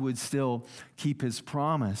 God would still keep his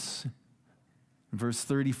promise. In verse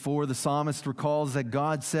 34, the psalmist recalls that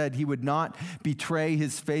God said he would not betray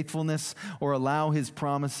his faithfulness or allow his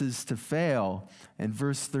promises to fail. And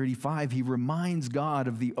verse 35, he reminds God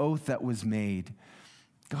of the oath that was made.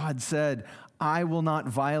 God said, I will not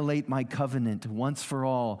violate my covenant once for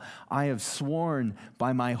all. I have sworn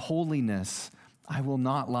by my holiness, I will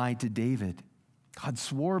not lie to David. God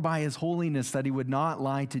swore by his holiness that he would not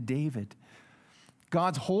lie to David.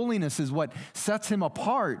 God's holiness is what sets him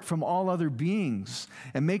apart from all other beings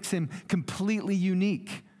and makes him completely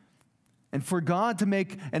unique. And for God to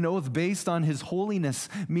make an oath based on his holiness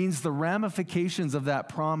means the ramifications of that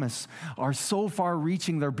promise are so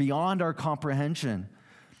far-reaching, they're beyond our comprehension.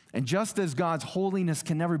 And just as God's holiness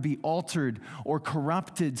can never be altered or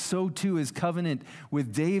corrupted, so too his covenant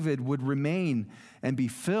with David would remain and be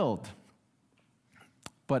filled.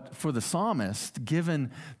 But for the psalmist,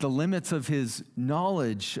 given the limits of his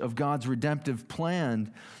knowledge of God's redemptive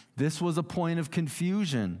plan, this was a point of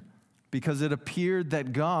confusion because it appeared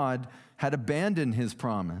that God had abandoned his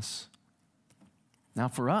promise. Now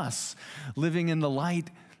for us, living in the light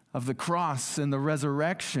of the cross and the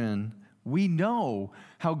resurrection, we know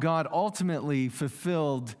how God ultimately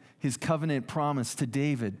fulfilled his covenant promise to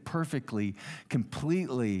David perfectly,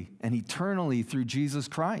 completely, and eternally through Jesus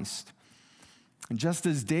Christ. And just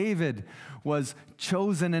as David was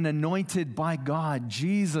chosen and anointed by God,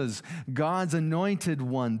 Jesus, God's anointed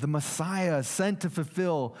one, the Messiah sent to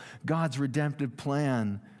fulfill God's redemptive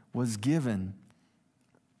plan, was given.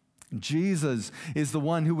 Jesus is the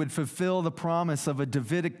one who would fulfill the promise of a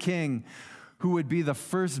Davidic king who would be the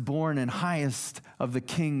firstborn and highest of the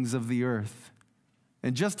kings of the earth.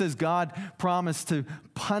 And just as God promised to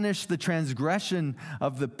punish the transgression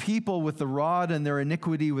of the people with the rod and their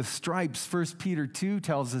iniquity with stripes, 1 Peter 2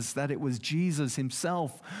 tells us that it was Jesus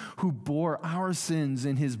himself who bore our sins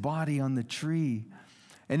in his body on the tree.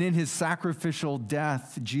 And in his sacrificial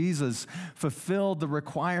death, Jesus fulfilled the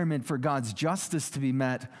requirement for God's justice to be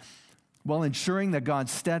met, while ensuring that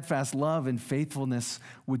God's steadfast love and faithfulness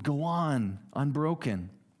would go on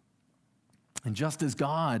unbroken. And just as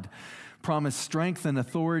God promised strength and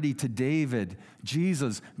authority to David,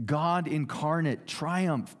 Jesus, God incarnate,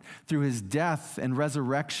 triumphed through his death and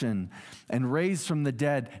resurrection and raised from the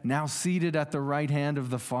dead, now seated at the right hand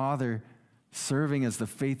of the Father, serving as the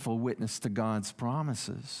faithful witness to God's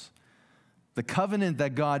promises. The covenant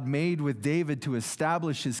that God made with David to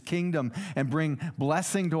establish his kingdom and bring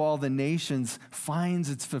blessing to all the nations finds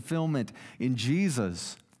its fulfillment in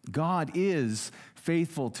Jesus. God is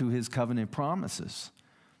faithful to his covenant promises.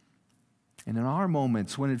 And in our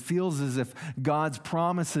moments, when it feels as if God's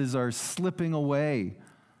promises are slipping away,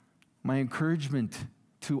 my encouragement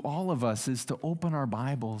to all of us is to open our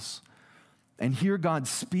Bibles and hear God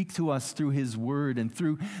speak to us through his word, and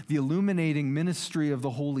through the illuminating ministry of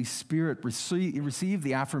the Holy Spirit, receive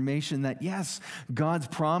the affirmation that, yes, God's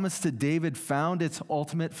promise to David found its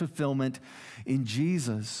ultimate fulfillment in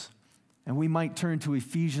Jesus. And we might turn to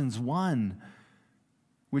Ephesians 1,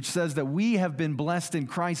 which says that we have been blessed in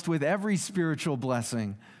Christ with every spiritual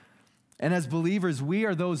blessing. And as believers, we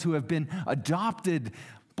are those who have been adopted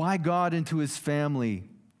by God into his family.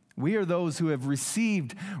 We are those who have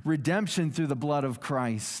received redemption through the blood of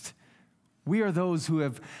Christ. We are those who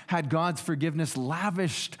have had God's forgiveness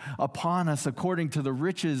lavished upon us according to the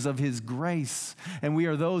riches of his grace. And we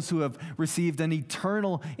are those who have received an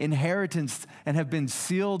eternal inheritance and have been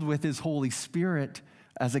sealed with his Holy Spirit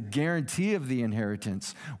as a guarantee of the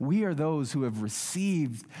inheritance. We are those who have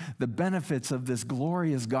received the benefits of this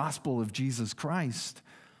glorious gospel of Jesus Christ.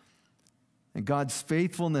 And God's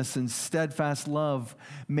faithfulness and steadfast love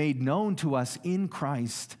made known to us in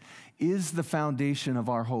Christ is the foundation of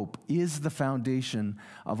our hope, is the foundation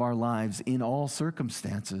of our lives in all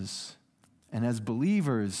circumstances. And as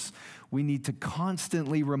believers, we need to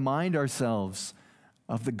constantly remind ourselves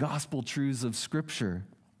of the gospel truths of Scripture.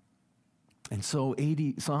 And so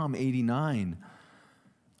Psalm 89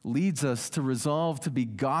 leads us to resolve to be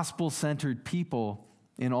gospel-centered people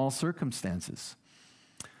in all circumstances.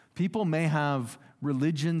 People may have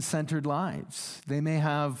religion-centered lives. They may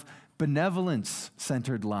have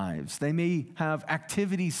benevolence-centered lives. They may have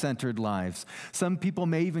activity-centered lives. Some people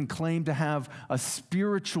may even claim to have a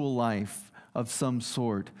spiritual life of some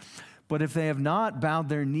sort. But if they have not bowed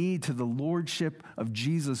their knee to the lordship of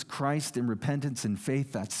Jesus Christ in repentance and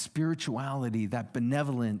faith, that spirituality, that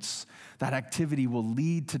benevolence, that activity will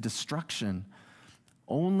lead to destruction.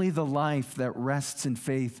 Only the life that rests in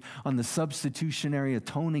faith on the substitutionary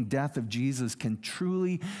atoning death of Jesus can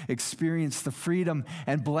truly experience the freedom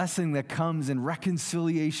and blessing that comes in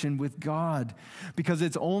reconciliation with God. Because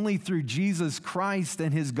it's only through Jesus Christ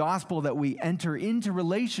and his gospel that we enter into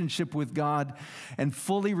relationship with God and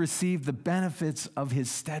fully receive the benefits of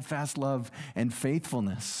his steadfast love and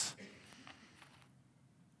faithfulness.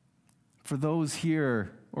 For those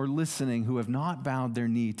here or listening who have not bowed their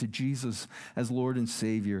knee to Jesus as Lord and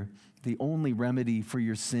Savior, the only remedy for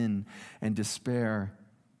your sin and despair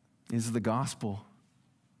is the gospel.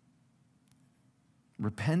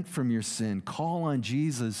 Repent from your sin, call on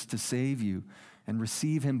Jesus to save you, and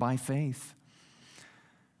receive him by faith.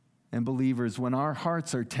 And believers, when our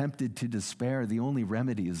hearts are tempted to despair, the only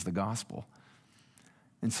remedy is the gospel.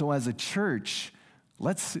 And so as a church,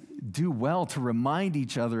 let's do well to remind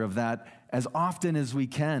each other of that as often as we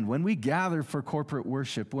can. When we gather for corporate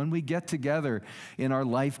worship, when we get together in our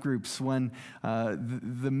life groups, when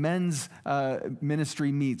the men's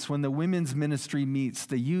ministry meets, when the women's ministry meets,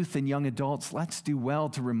 the youth and young adults, let's do well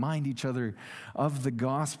to remind each other of the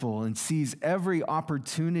gospel and seize every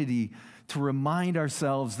opportunity to remind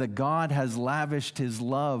ourselves that God has lavished his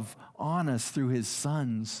love on us through his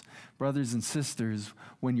sons. Brothers and sisters,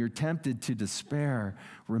 when you're tempted to despair,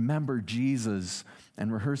 remember Jesus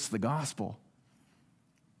and rehearse the gospel.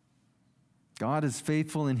 God is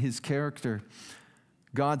faithful in his character.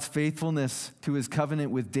 God's faithfulness to his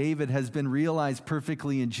covenant with David has been realized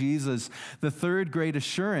perfectly in Jesus. The third great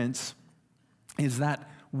assurance is that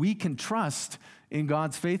we can trust in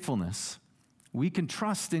God's faithfulness. We can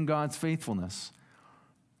trust in God's faithfulness.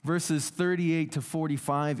 Verses 38 to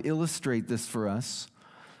 45 illustrate this for us,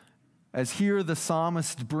 as here the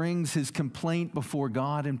psalmist brings his complaint before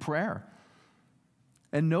God in prayer.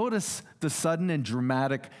 And notice the sudden and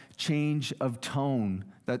dramatic change of tone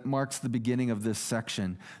that marks the beginning of this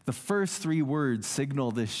section. The first three words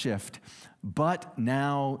signal this shift. But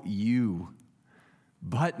now you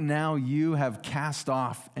have cast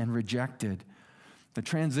off and rejected. The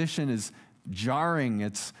transition is jarring.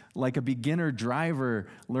 It's like a beginner driver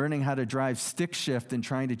learning how to drive stick shift and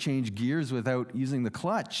trying to change gears without using the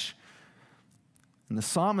clutch. And the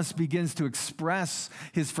psalmist begins to express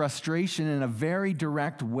his frustration in a very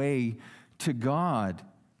direct way to God.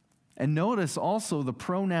 And notice also the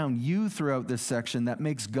pronoun you throughout this section that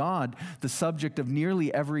makes God the subject of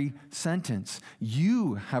nearly every sentence.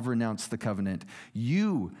 You have renounced the covenant.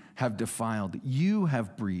 You have defiled. You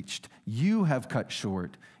have breached. You have cut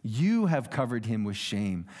short. You have covered him with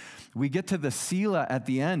shame. We get to the Selah at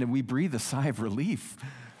the end and we breathe a sigh of relief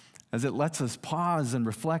as it lets us pause and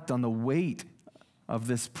reflect on the weight of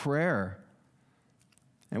this prayer.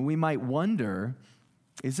 And we might wonder,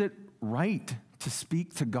 is it right to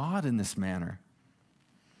speak to God in this manner?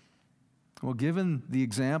 Well, given the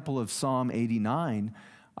example of Psalm 89,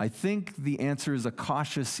 I think the answer is a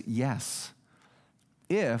cautious yes.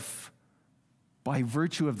 If, by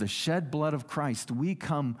virtue of the shed blood of Christ, we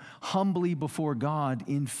come humbly before God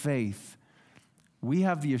in faith, we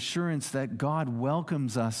have the assurance that God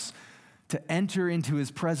welcomes us to enter into his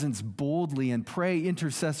presence boldly and pray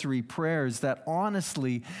intercessory prayers that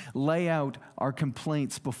honestly lay out our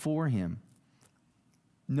complaints before him.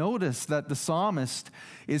 Notice that the psalmist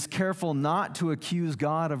is careful not to accuse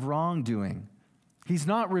God of wrongdoing. He's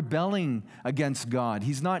not rebelling against God.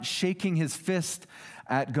 He's not shaking his fist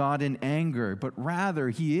at God in anger, but rather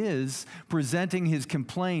he is presenting his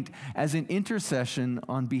complaint as an intercession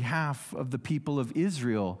on behalf of the people of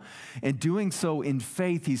Israel. And doing so in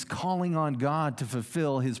faith, he's calling on God to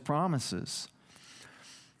fulfill his promises.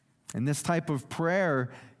 And this type of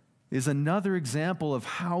prayer is another example of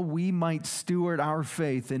how we might steward our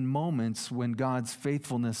faith in moments when God's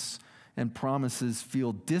faithfulness and promises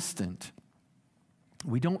feel distant.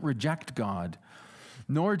 We don't reject God,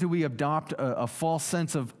 nor do we adopt a false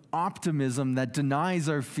sense of optimism that denies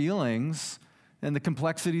our feelings and the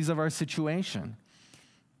complexities of our situation.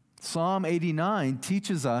 Psalm 89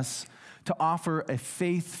 teaches us to offer a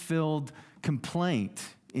faith-filled complaint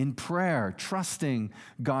in prayer, trusting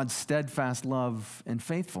God's steadfast love and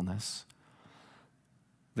faithfulness.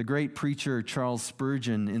 The great preacher Charles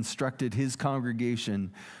Spurgeon instructed his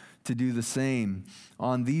congregation to do the same.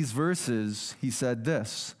 On these verses, he said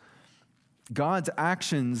this: God's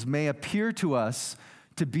actions may appear to us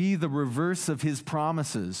to be the reverse of his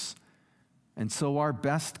promises, and so our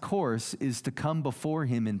best course is to come before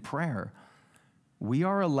him in prayer. We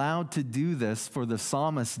are allowed to do this, for the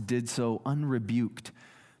psalmist did so unrebuked,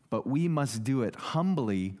 but we must do it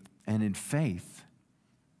humbly and in faith.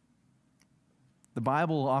 The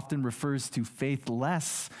Bible often refers to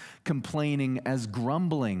faithless complaining as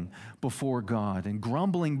grumbling before God, and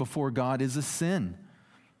grumbling before God is a sin.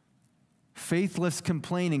 Faithless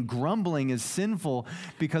complaining, grumbling is sinful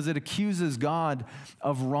because it accuses God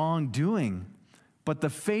of wrongdoing. But the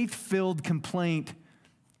faith-filled complaint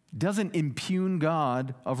doesn't impugn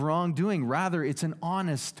God of wrongdoing. Rather, it's an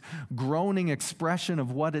honest, groaning expression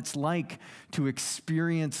of what it's like to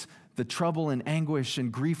experience the trouble and anguish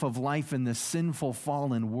and grief of life in this sinful,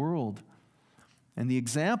 fallen world. And the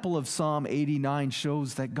example of Psalm 89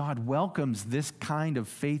 shows that God welcomes this kind of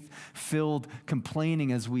faith-filled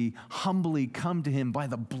complaining as we humbly come to him by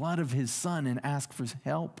the blood of his Son and ask for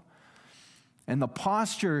help. And the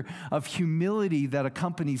posture of humility that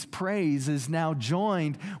accompanies praise is now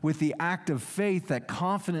joined with the act of faith that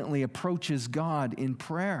confidently approaches God in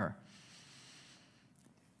prayer.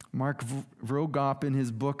 Mark Vroegop, in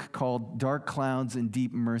his book called Dark Clouds and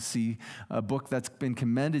Deep Mercy, a book that's been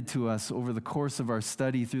commended to us over the course of our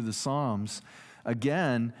study through the Psalms,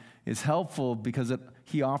 again, is helpful because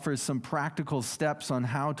he offers some practical steps on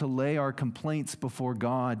how to lay our complaints before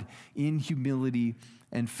God in humility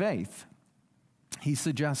and faith. He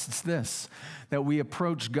suggests this, that we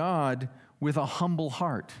approach God with a humble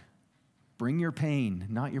heart. Bring your pain,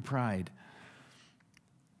 not your pride.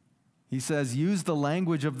 He says, use the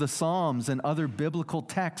language of the Psalms and other biblical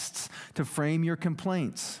texts to frame your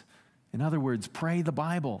complaints. In other words, pray the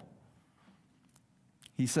Bible.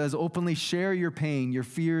 He says, openly share your pain, your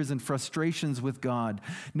fears, and frustrations with God,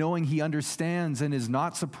 knowing he understands and is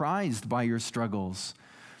not surprised by your struggles.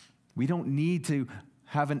 We don't need to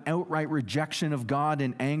have an outright rejection of God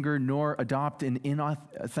in anger, nor adopt an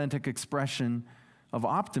inauthentic expression of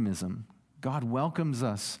optimism. God welcomes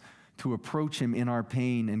us to approach him in our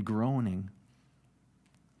pain and groaning.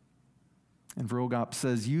 And Vroegop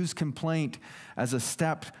says, use complaint as a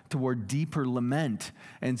step toward deeper lament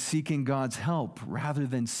and seeking God's help rather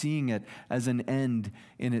than seeing it as an end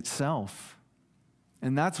in itself.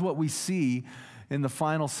 And that's what we see in the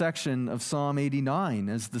final section of Psalm 89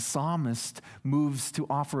 as the psalmist moves to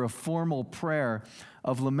offer a formal prayer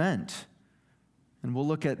of lament. And we'll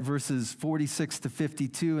look at verses 46 to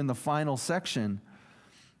 52 in the final section.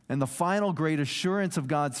 And the final great assurance of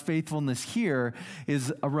God's faithfulness here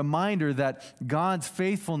is a reminder that God's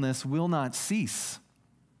faithfulness will not cease.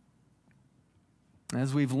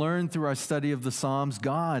 As we've learned through our study of the Psalms,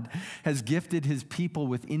 God has gifted his people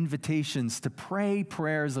with invitations to pray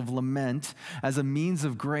prayers of lament as a means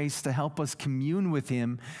of grace to help us commune with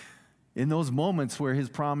him in those moments where his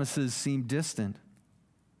promises seem distant.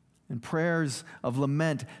 And prayers of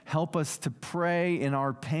lament help us to pray in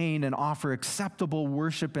our pain and offer acceptable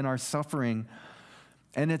worship in our suffering.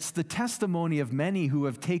 And it's the testimony of many who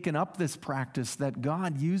have taken up this practice that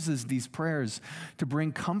God uses these prayers to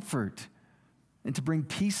bring comfort and to bring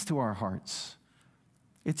peace to our hearts.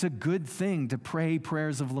 It's a good thing to pray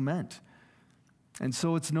prayers of lament. And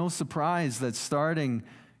so it's no surprise that starting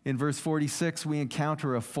in verse 46, we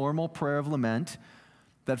encounter a formal prayer of lament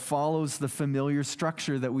that follows the familiar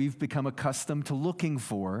structure that we've become accustomed to looking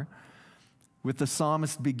for, with the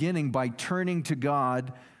psalmist beginning by turning to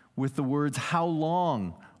God with the words, "How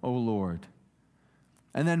long, O Lord?"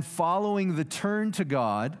 And then following the turn to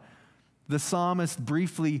God, the psalmist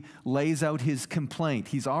briefly lays out his complaint.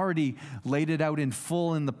 He's already laid it out in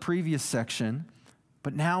full in the previous section,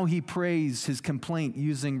 But now he prays his complaint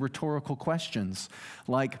using rhetorical questions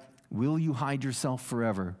like, will you hide yourself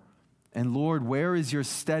forever? And Lord, where is your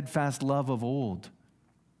steadfast love of old?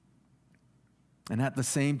 And at the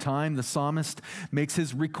same time, the psalmist makes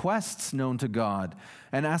his requests known to God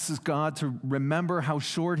and asks God to remember how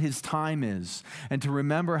short his time is and to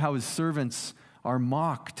remember how his servants are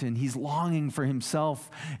mocked, and he's longing for himself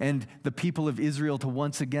and the people of Israel to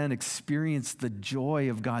once again experience the joy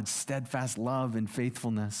of God's steadfast love and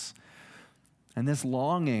faithfulness. And this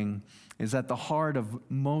longing is at the heart of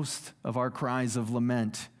most of our cries of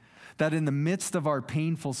lament, that in the midst of our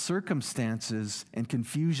painful circumstances and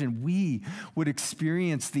confusion, we would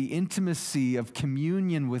experience the intimacy of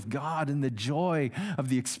communion with God and the joy of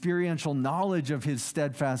the experiential knowledge of his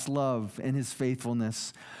steadfast love and his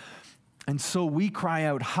faithfulness. And so we cry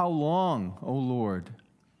out, how long, O Lord?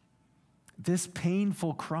 This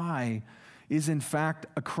painful cry is in fact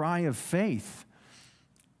a cry of faith.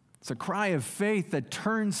 It's a cry of faith that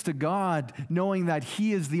turns to God, knowing that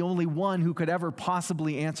he is the only one who could ever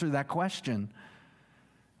possibly answer that question.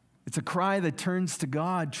 It's a cry that turns to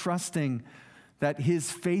God, trusting that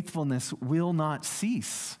his faithfulness will not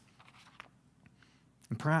cease.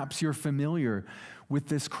 And perhaps you're familiar with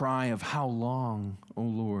this cry of how long, O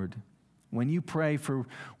Lord? When you pray for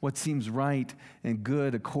what seems right and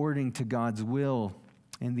good according to God's will,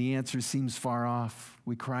 and the answer seems far off,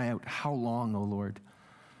 we cry out, how long, O Lord?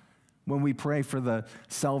 When we pray for the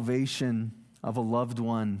salvation of a loved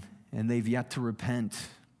one and they've yet to repent,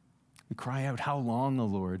 we cry out, how long, O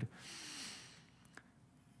Lord?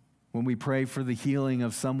 When we pray for the healing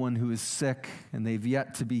of someone who is sick and they've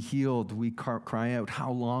yet to be healed, we cry out,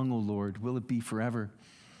 how long, O Lord? Will it be forever?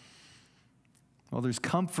 Well, there's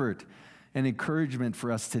comfort and encouragement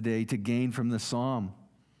for us today to gain from the psalm.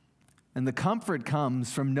 And the comfort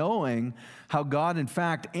comes from knowing how God, in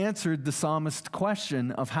fact, answered the psalmist's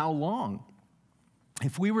question of how long.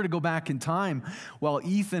 If we were to go back in time while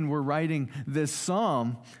Ethan were writing this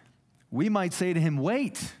psalm, we might say to him,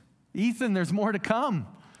 wait, Ethan, there's more to come.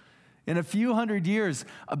 In a few hundred years,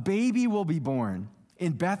 a baby will be born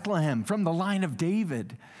in Bethlehem from the line of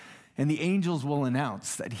David, and the angels will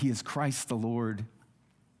announce that he is Christ the Lord.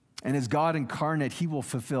 And as God incarnate, he will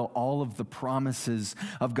fulfill all of the promises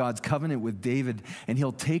of God's covenant with David, and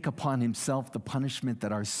he'll take upon himself the punishment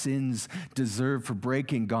that our sins deserve for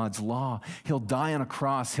breaking God's law. He'll die on a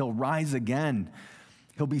cross. He'll rise again.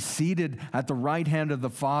 He'll be seated at the right hand of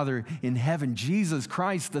the Father in heaven. Jesus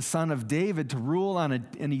Christ, the Son of David, to rule on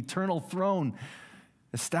an eternal throne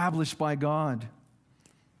established by God.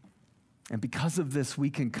 And because of this,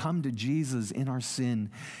 we can come to Jesus in our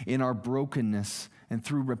sin, in our brokenness, and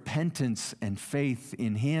through repentance and faith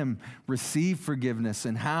in him, receive forgiveness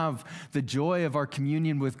and have the joy of our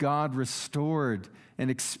communion with God restored and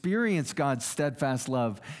experience God's steadfast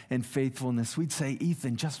love and faithfulness. We'd say,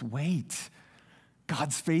 Ethan, just wait.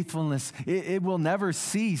 God's faithfulness, it will never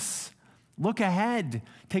cease. Look ahead.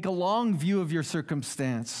 Take a long view of your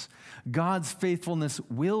circumstance. God's faithfulness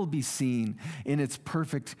will be seen in its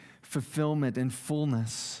perfect fulfillment and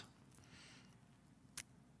fullness.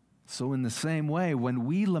 So in the same way, when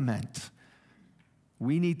we lament,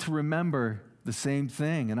 we need to remember the same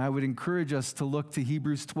thing. And I would encourage us to look to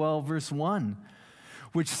Hebrews 12, verse 1,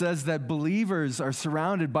 which says that believers are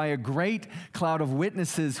surrounded by a great cloud of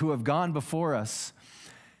witnesses who have gone before us.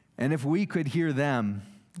 And if we could hear them,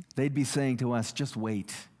 they'd be saying to us, just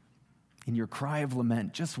wait. In your cry of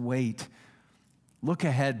lament, just wait. Look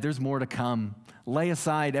ahead, there's more to come. Lay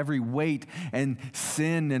aside every weight and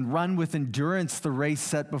sin and run with endurance the race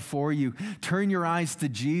set before you. Turn your eyes to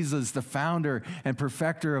Jesus, the founder and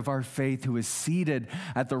perfecter of our faith, who is seated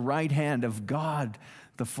at the right hand of God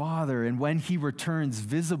the Father. And when he returns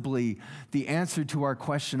visibly, the answer to our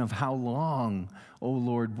question of how long, O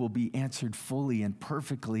Lord, will be answered fully and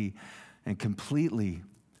perfectly and completely.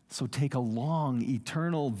 So take a long,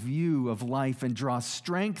 eternal view of life and draw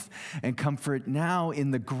strength and comfort now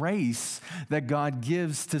in the grace that God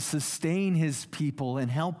gives to sustain his people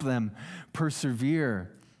and help them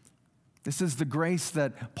persevere. This is the grace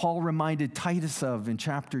that Paul reminded Titus of in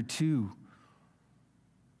chapter 2,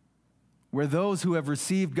 where those who have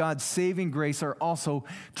received God's saving grace are also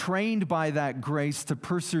trained by that grace to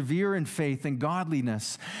persevere in faith and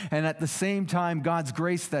godliness. And at the same time, God's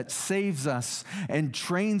grace that saves us and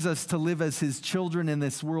trains us to live as his children in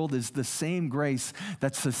this world is the same grace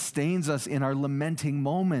that sustains us in our lamenting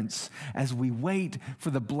moments as we wait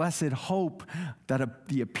for the blessed hope that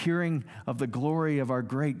the appearing of the glory of our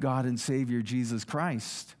great God and Savior, Jesus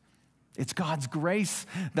Christ. It's God's grace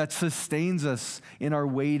that sustains us in our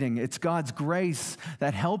waiting. It's God's grace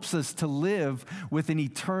that helps us to live with an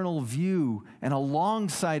eternal view and a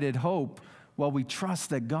long-sighted hope while we trust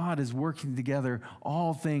that God is working together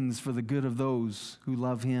all things for the good of those who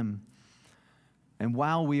love him. And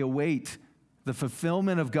while we await the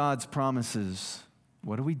fulfillment of God's promises,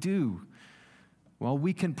 what do? Well,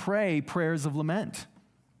 we can pray prayers of lament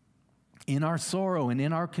in our sorrow and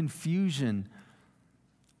in our confusion.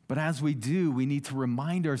 But as we do, we need to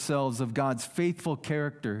remind ourselves of God's faithful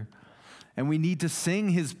character, and we need to sing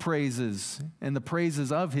his praises and the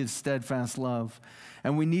praises of his steadfast love.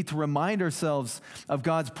 And we need to remind ourselves of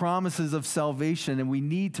God's promises of salvation, and we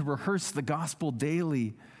need to rehearse the gospel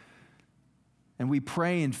daily. And we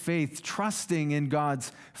pray in faith, trusting in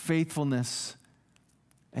God's faithfulness,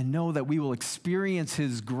 and know that we will experience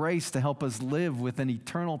his grace to help us live with an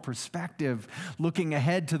eternal perspective, looking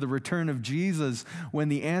ahead to the return of Jesus when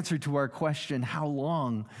the answer to our question, how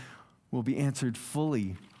long, will be answered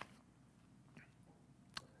fully.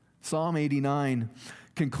 Psalm 89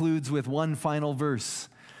 concludes with one final verse,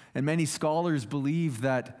 and many scholars believe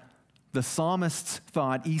that the psalmist's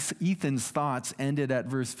thought, Ethan's thoughts, ended at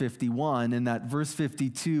verse 51, and that verse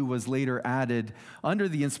 52 was later added under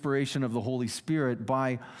the inspiration of the Holy Spirit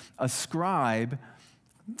by a scribe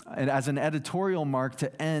and as an editorial mark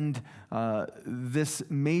to end this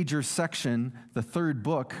major section, the third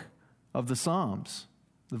book of the Psalms.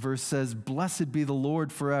 The verse says, "Blessed be the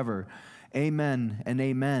Lord forever. Amen and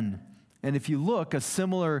amen." And if you look, a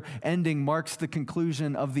similar ending marks the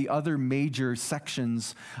conclusion of the other major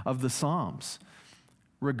sections of the Psalms.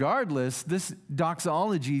 Regardless, this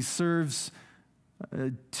doxology serves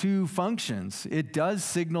two functions. It does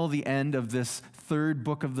signal the end of this third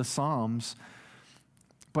book of the Psalms,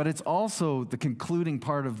 but it's also the concluding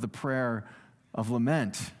part of the prayer of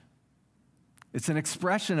lament. It's an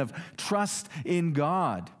expression of trust in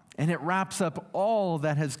God. And it wraps up all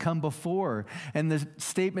that has come before. And the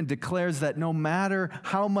statement declares that no matter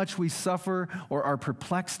how much we suffer or are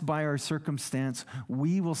perplexed by our circumstance,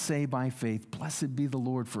 we will say by faith, "Blessed be the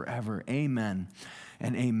Lord forever. Amen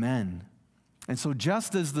and amen." And so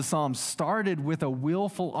just as the psalm started with a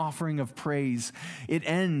willful offering of praise, it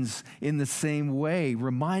ends in the same way,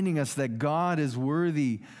 reminding us that God is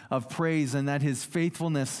worthy of praise and that his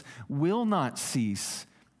faithfulness will not cease,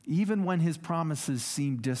 even when his promises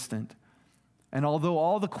seem distant. And although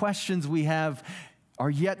all the questions we have are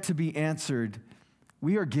yet to be answered,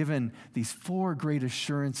 we are given these four great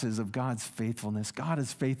assurances of God's faithfulness. God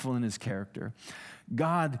is faithful in his character.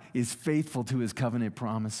 God is faithful to his covenant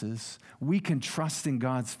promises. We can trust in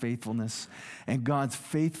God's faithfulness, and God's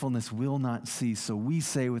faithfulness will not cease. So we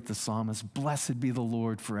say with the psalmist, "Blessed be the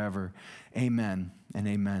Lord forever. Amen and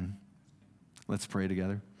amen." Let's pray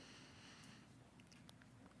together.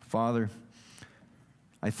 Father,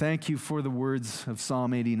 I thank you for the words of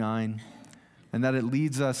Psalm 89 and that it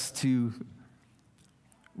leads us to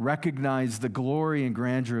recognize the glory and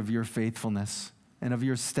grandeur of your faithfulness and of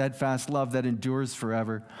your steadfast love that endures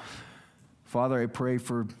forever. Father, I pray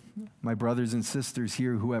for my brothers and sisters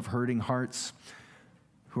here who have hurting hearts,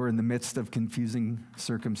 who are in the midst of confusing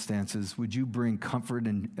circumstances. Would you bring comfort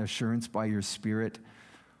and assurance by your Spirit?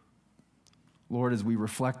 Lord, as we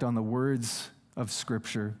reflect on the words of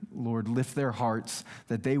Scripture, Lord, lift their hearts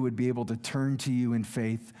that they would be able to turn to you in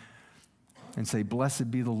faith and say, "Blessed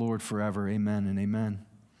be the Lord forever. Amen and amen."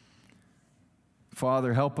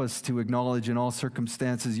 Father, help us to acknowledge in all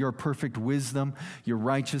circumstances your perfect wisdom, your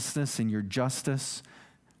righteousness, and your justice.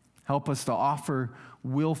 Help us to offer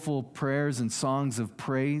willful prayers and songs of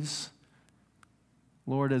praise.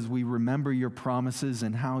 Lord, as we remember your promises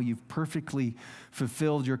and how you've perfectly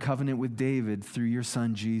fulfilled your covenant with David through your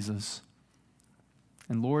son Jesus.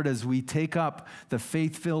 And Lord, as we take up the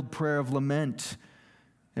faith-filled prayer of lament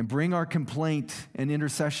and bring our complaint and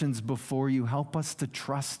intercessions before you, help us to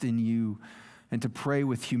trust in you and to pray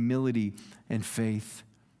with humility and faith.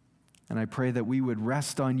 And I pray that we would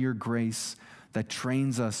rest on your grace that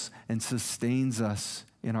trains us and sustains us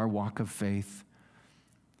in our walk of faith.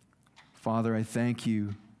 Father, I thank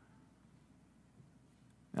you,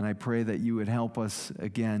 and I pray that you would help us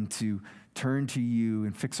again to turn to you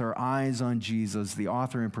and fix our eyes on Jesus, the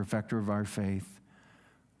author and perfecter of our faith,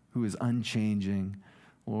 who is unchanging,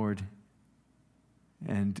 Lord,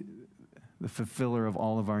 and the fulfiller of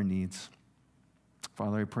all of our needs.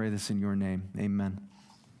 Father, I pray this in your name. Amen.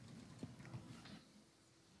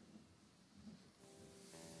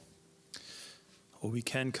 Well, we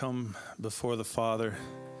can come before the Father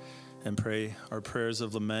and pray our prayers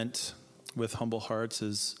of lament with humble hearts,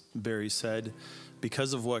 as Barry said,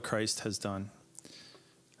 because of what Christ has done.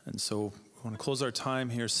 And so I want to close our time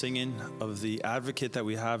here singing of the advocate that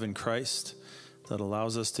we have in Christ that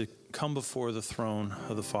allows us to come before the throne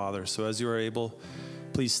of the Father. So as you are able,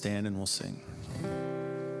 please stand and we'll sing.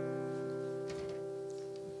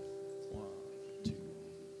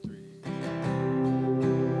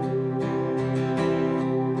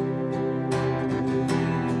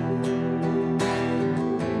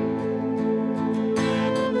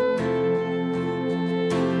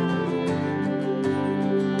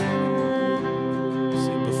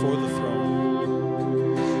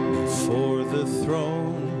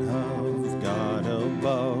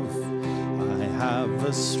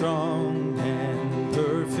 Strong and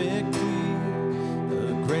perfect King,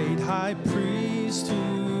 a great high priest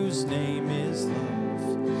whose name is love,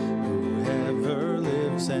 whoever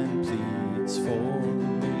lives and pleads for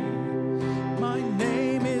me. My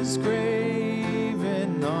name is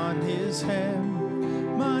graven on his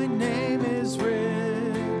hem, my name is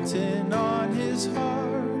written on his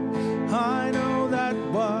heart. I know that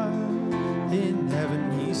while in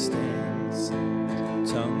heaven he stands,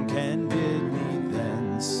 tongue can bid me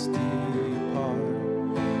depart.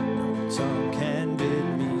 No tongue can bid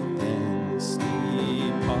me thence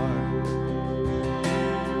depart.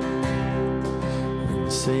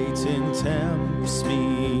 When Satan tempts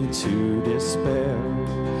me to despair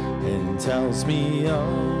and tells me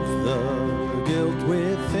of the guilt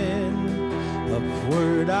within,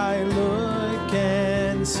 upward I look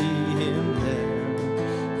and see him there,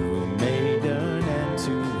 who made an end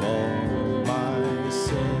to all my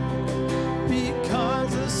sin.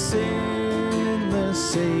 Because of sin, the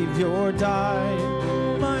Savior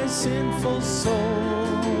died. My sinful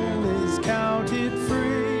soul is counted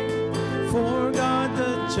free. For God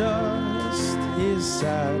the just is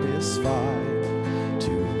satisfied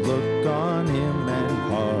to look on him and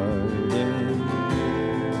pardon me.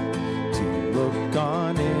 To look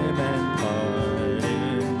on him and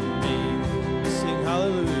pardon me. Sing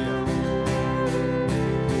hallelujah.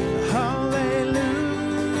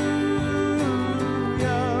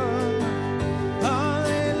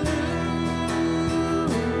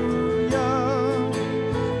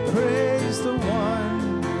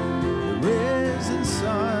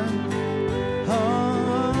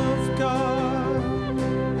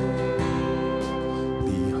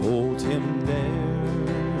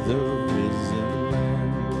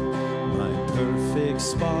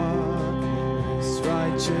 Spotless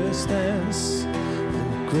righteousness, the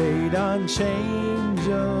great unchangeable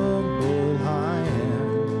I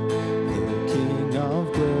am, the King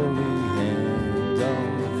of glory and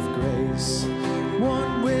of grace.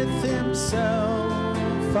 One with himself,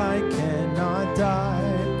 I cannot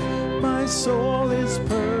die. My soul is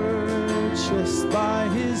purchased by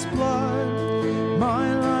his blood.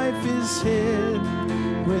 My life is hid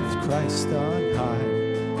with Christ on high.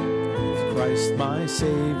 Christ my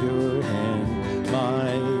Savior and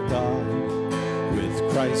my God, with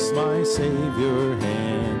Christ my Savior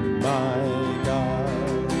and my God.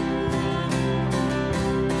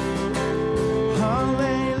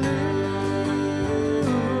 Hallelujah,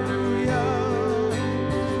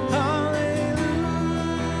 hallelujah,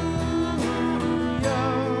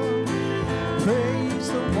 praise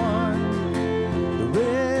the one, the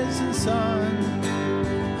risen Son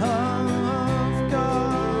of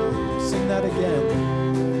God. Sing that again.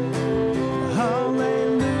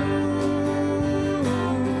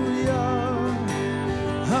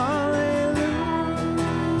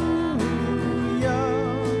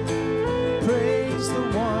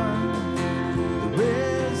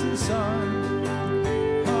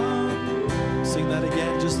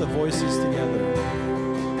 The voices together.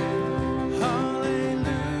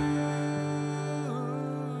 Hallelujah,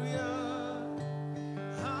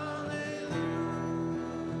 hallelujah.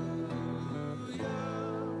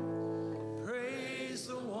 Praise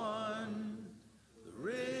the one, the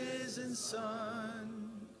risen Son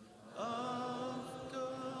of God.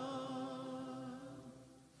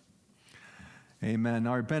 Amen.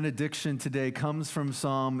 Our benediction today comes from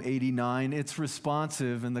Psalm 89. It's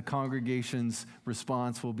responsive, and the congregation's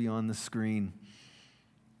response will be on the screen.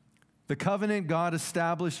 The covenant God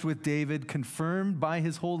established with David, confirmed by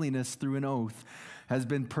his holiness through an oath, has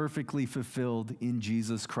been perfectly fulfilled in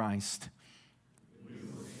Jesus Christ. We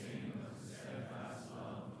will sing of the steadfast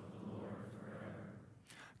love of the Lord forever.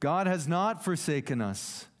 God has not forsaken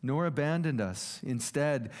us, nor abandoned us.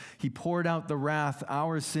 Instead, he poured out the wrath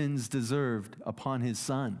our sins deserved upon his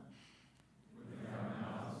Son. With our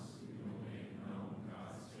mouths we will make known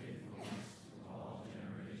God's faithfulness to all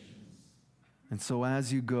generations. And so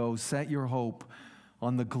as you go, set your hope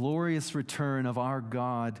on the glorious return of our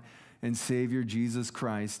God and Savior Jesus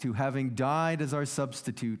Christ, who, having died as our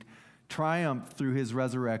substitute, triumphed through his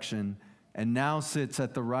resurrection, and now sits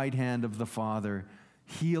at the right hand of the Father.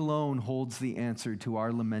 He alone holds the answer to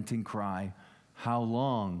our lamenting cry, "How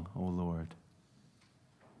long, O Lord?"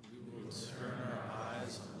 We will turn our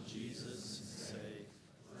eyes on Jesus and say,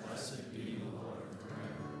 "Blessed be the Lord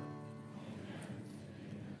forever."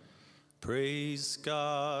 Amen. Praise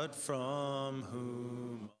God from whom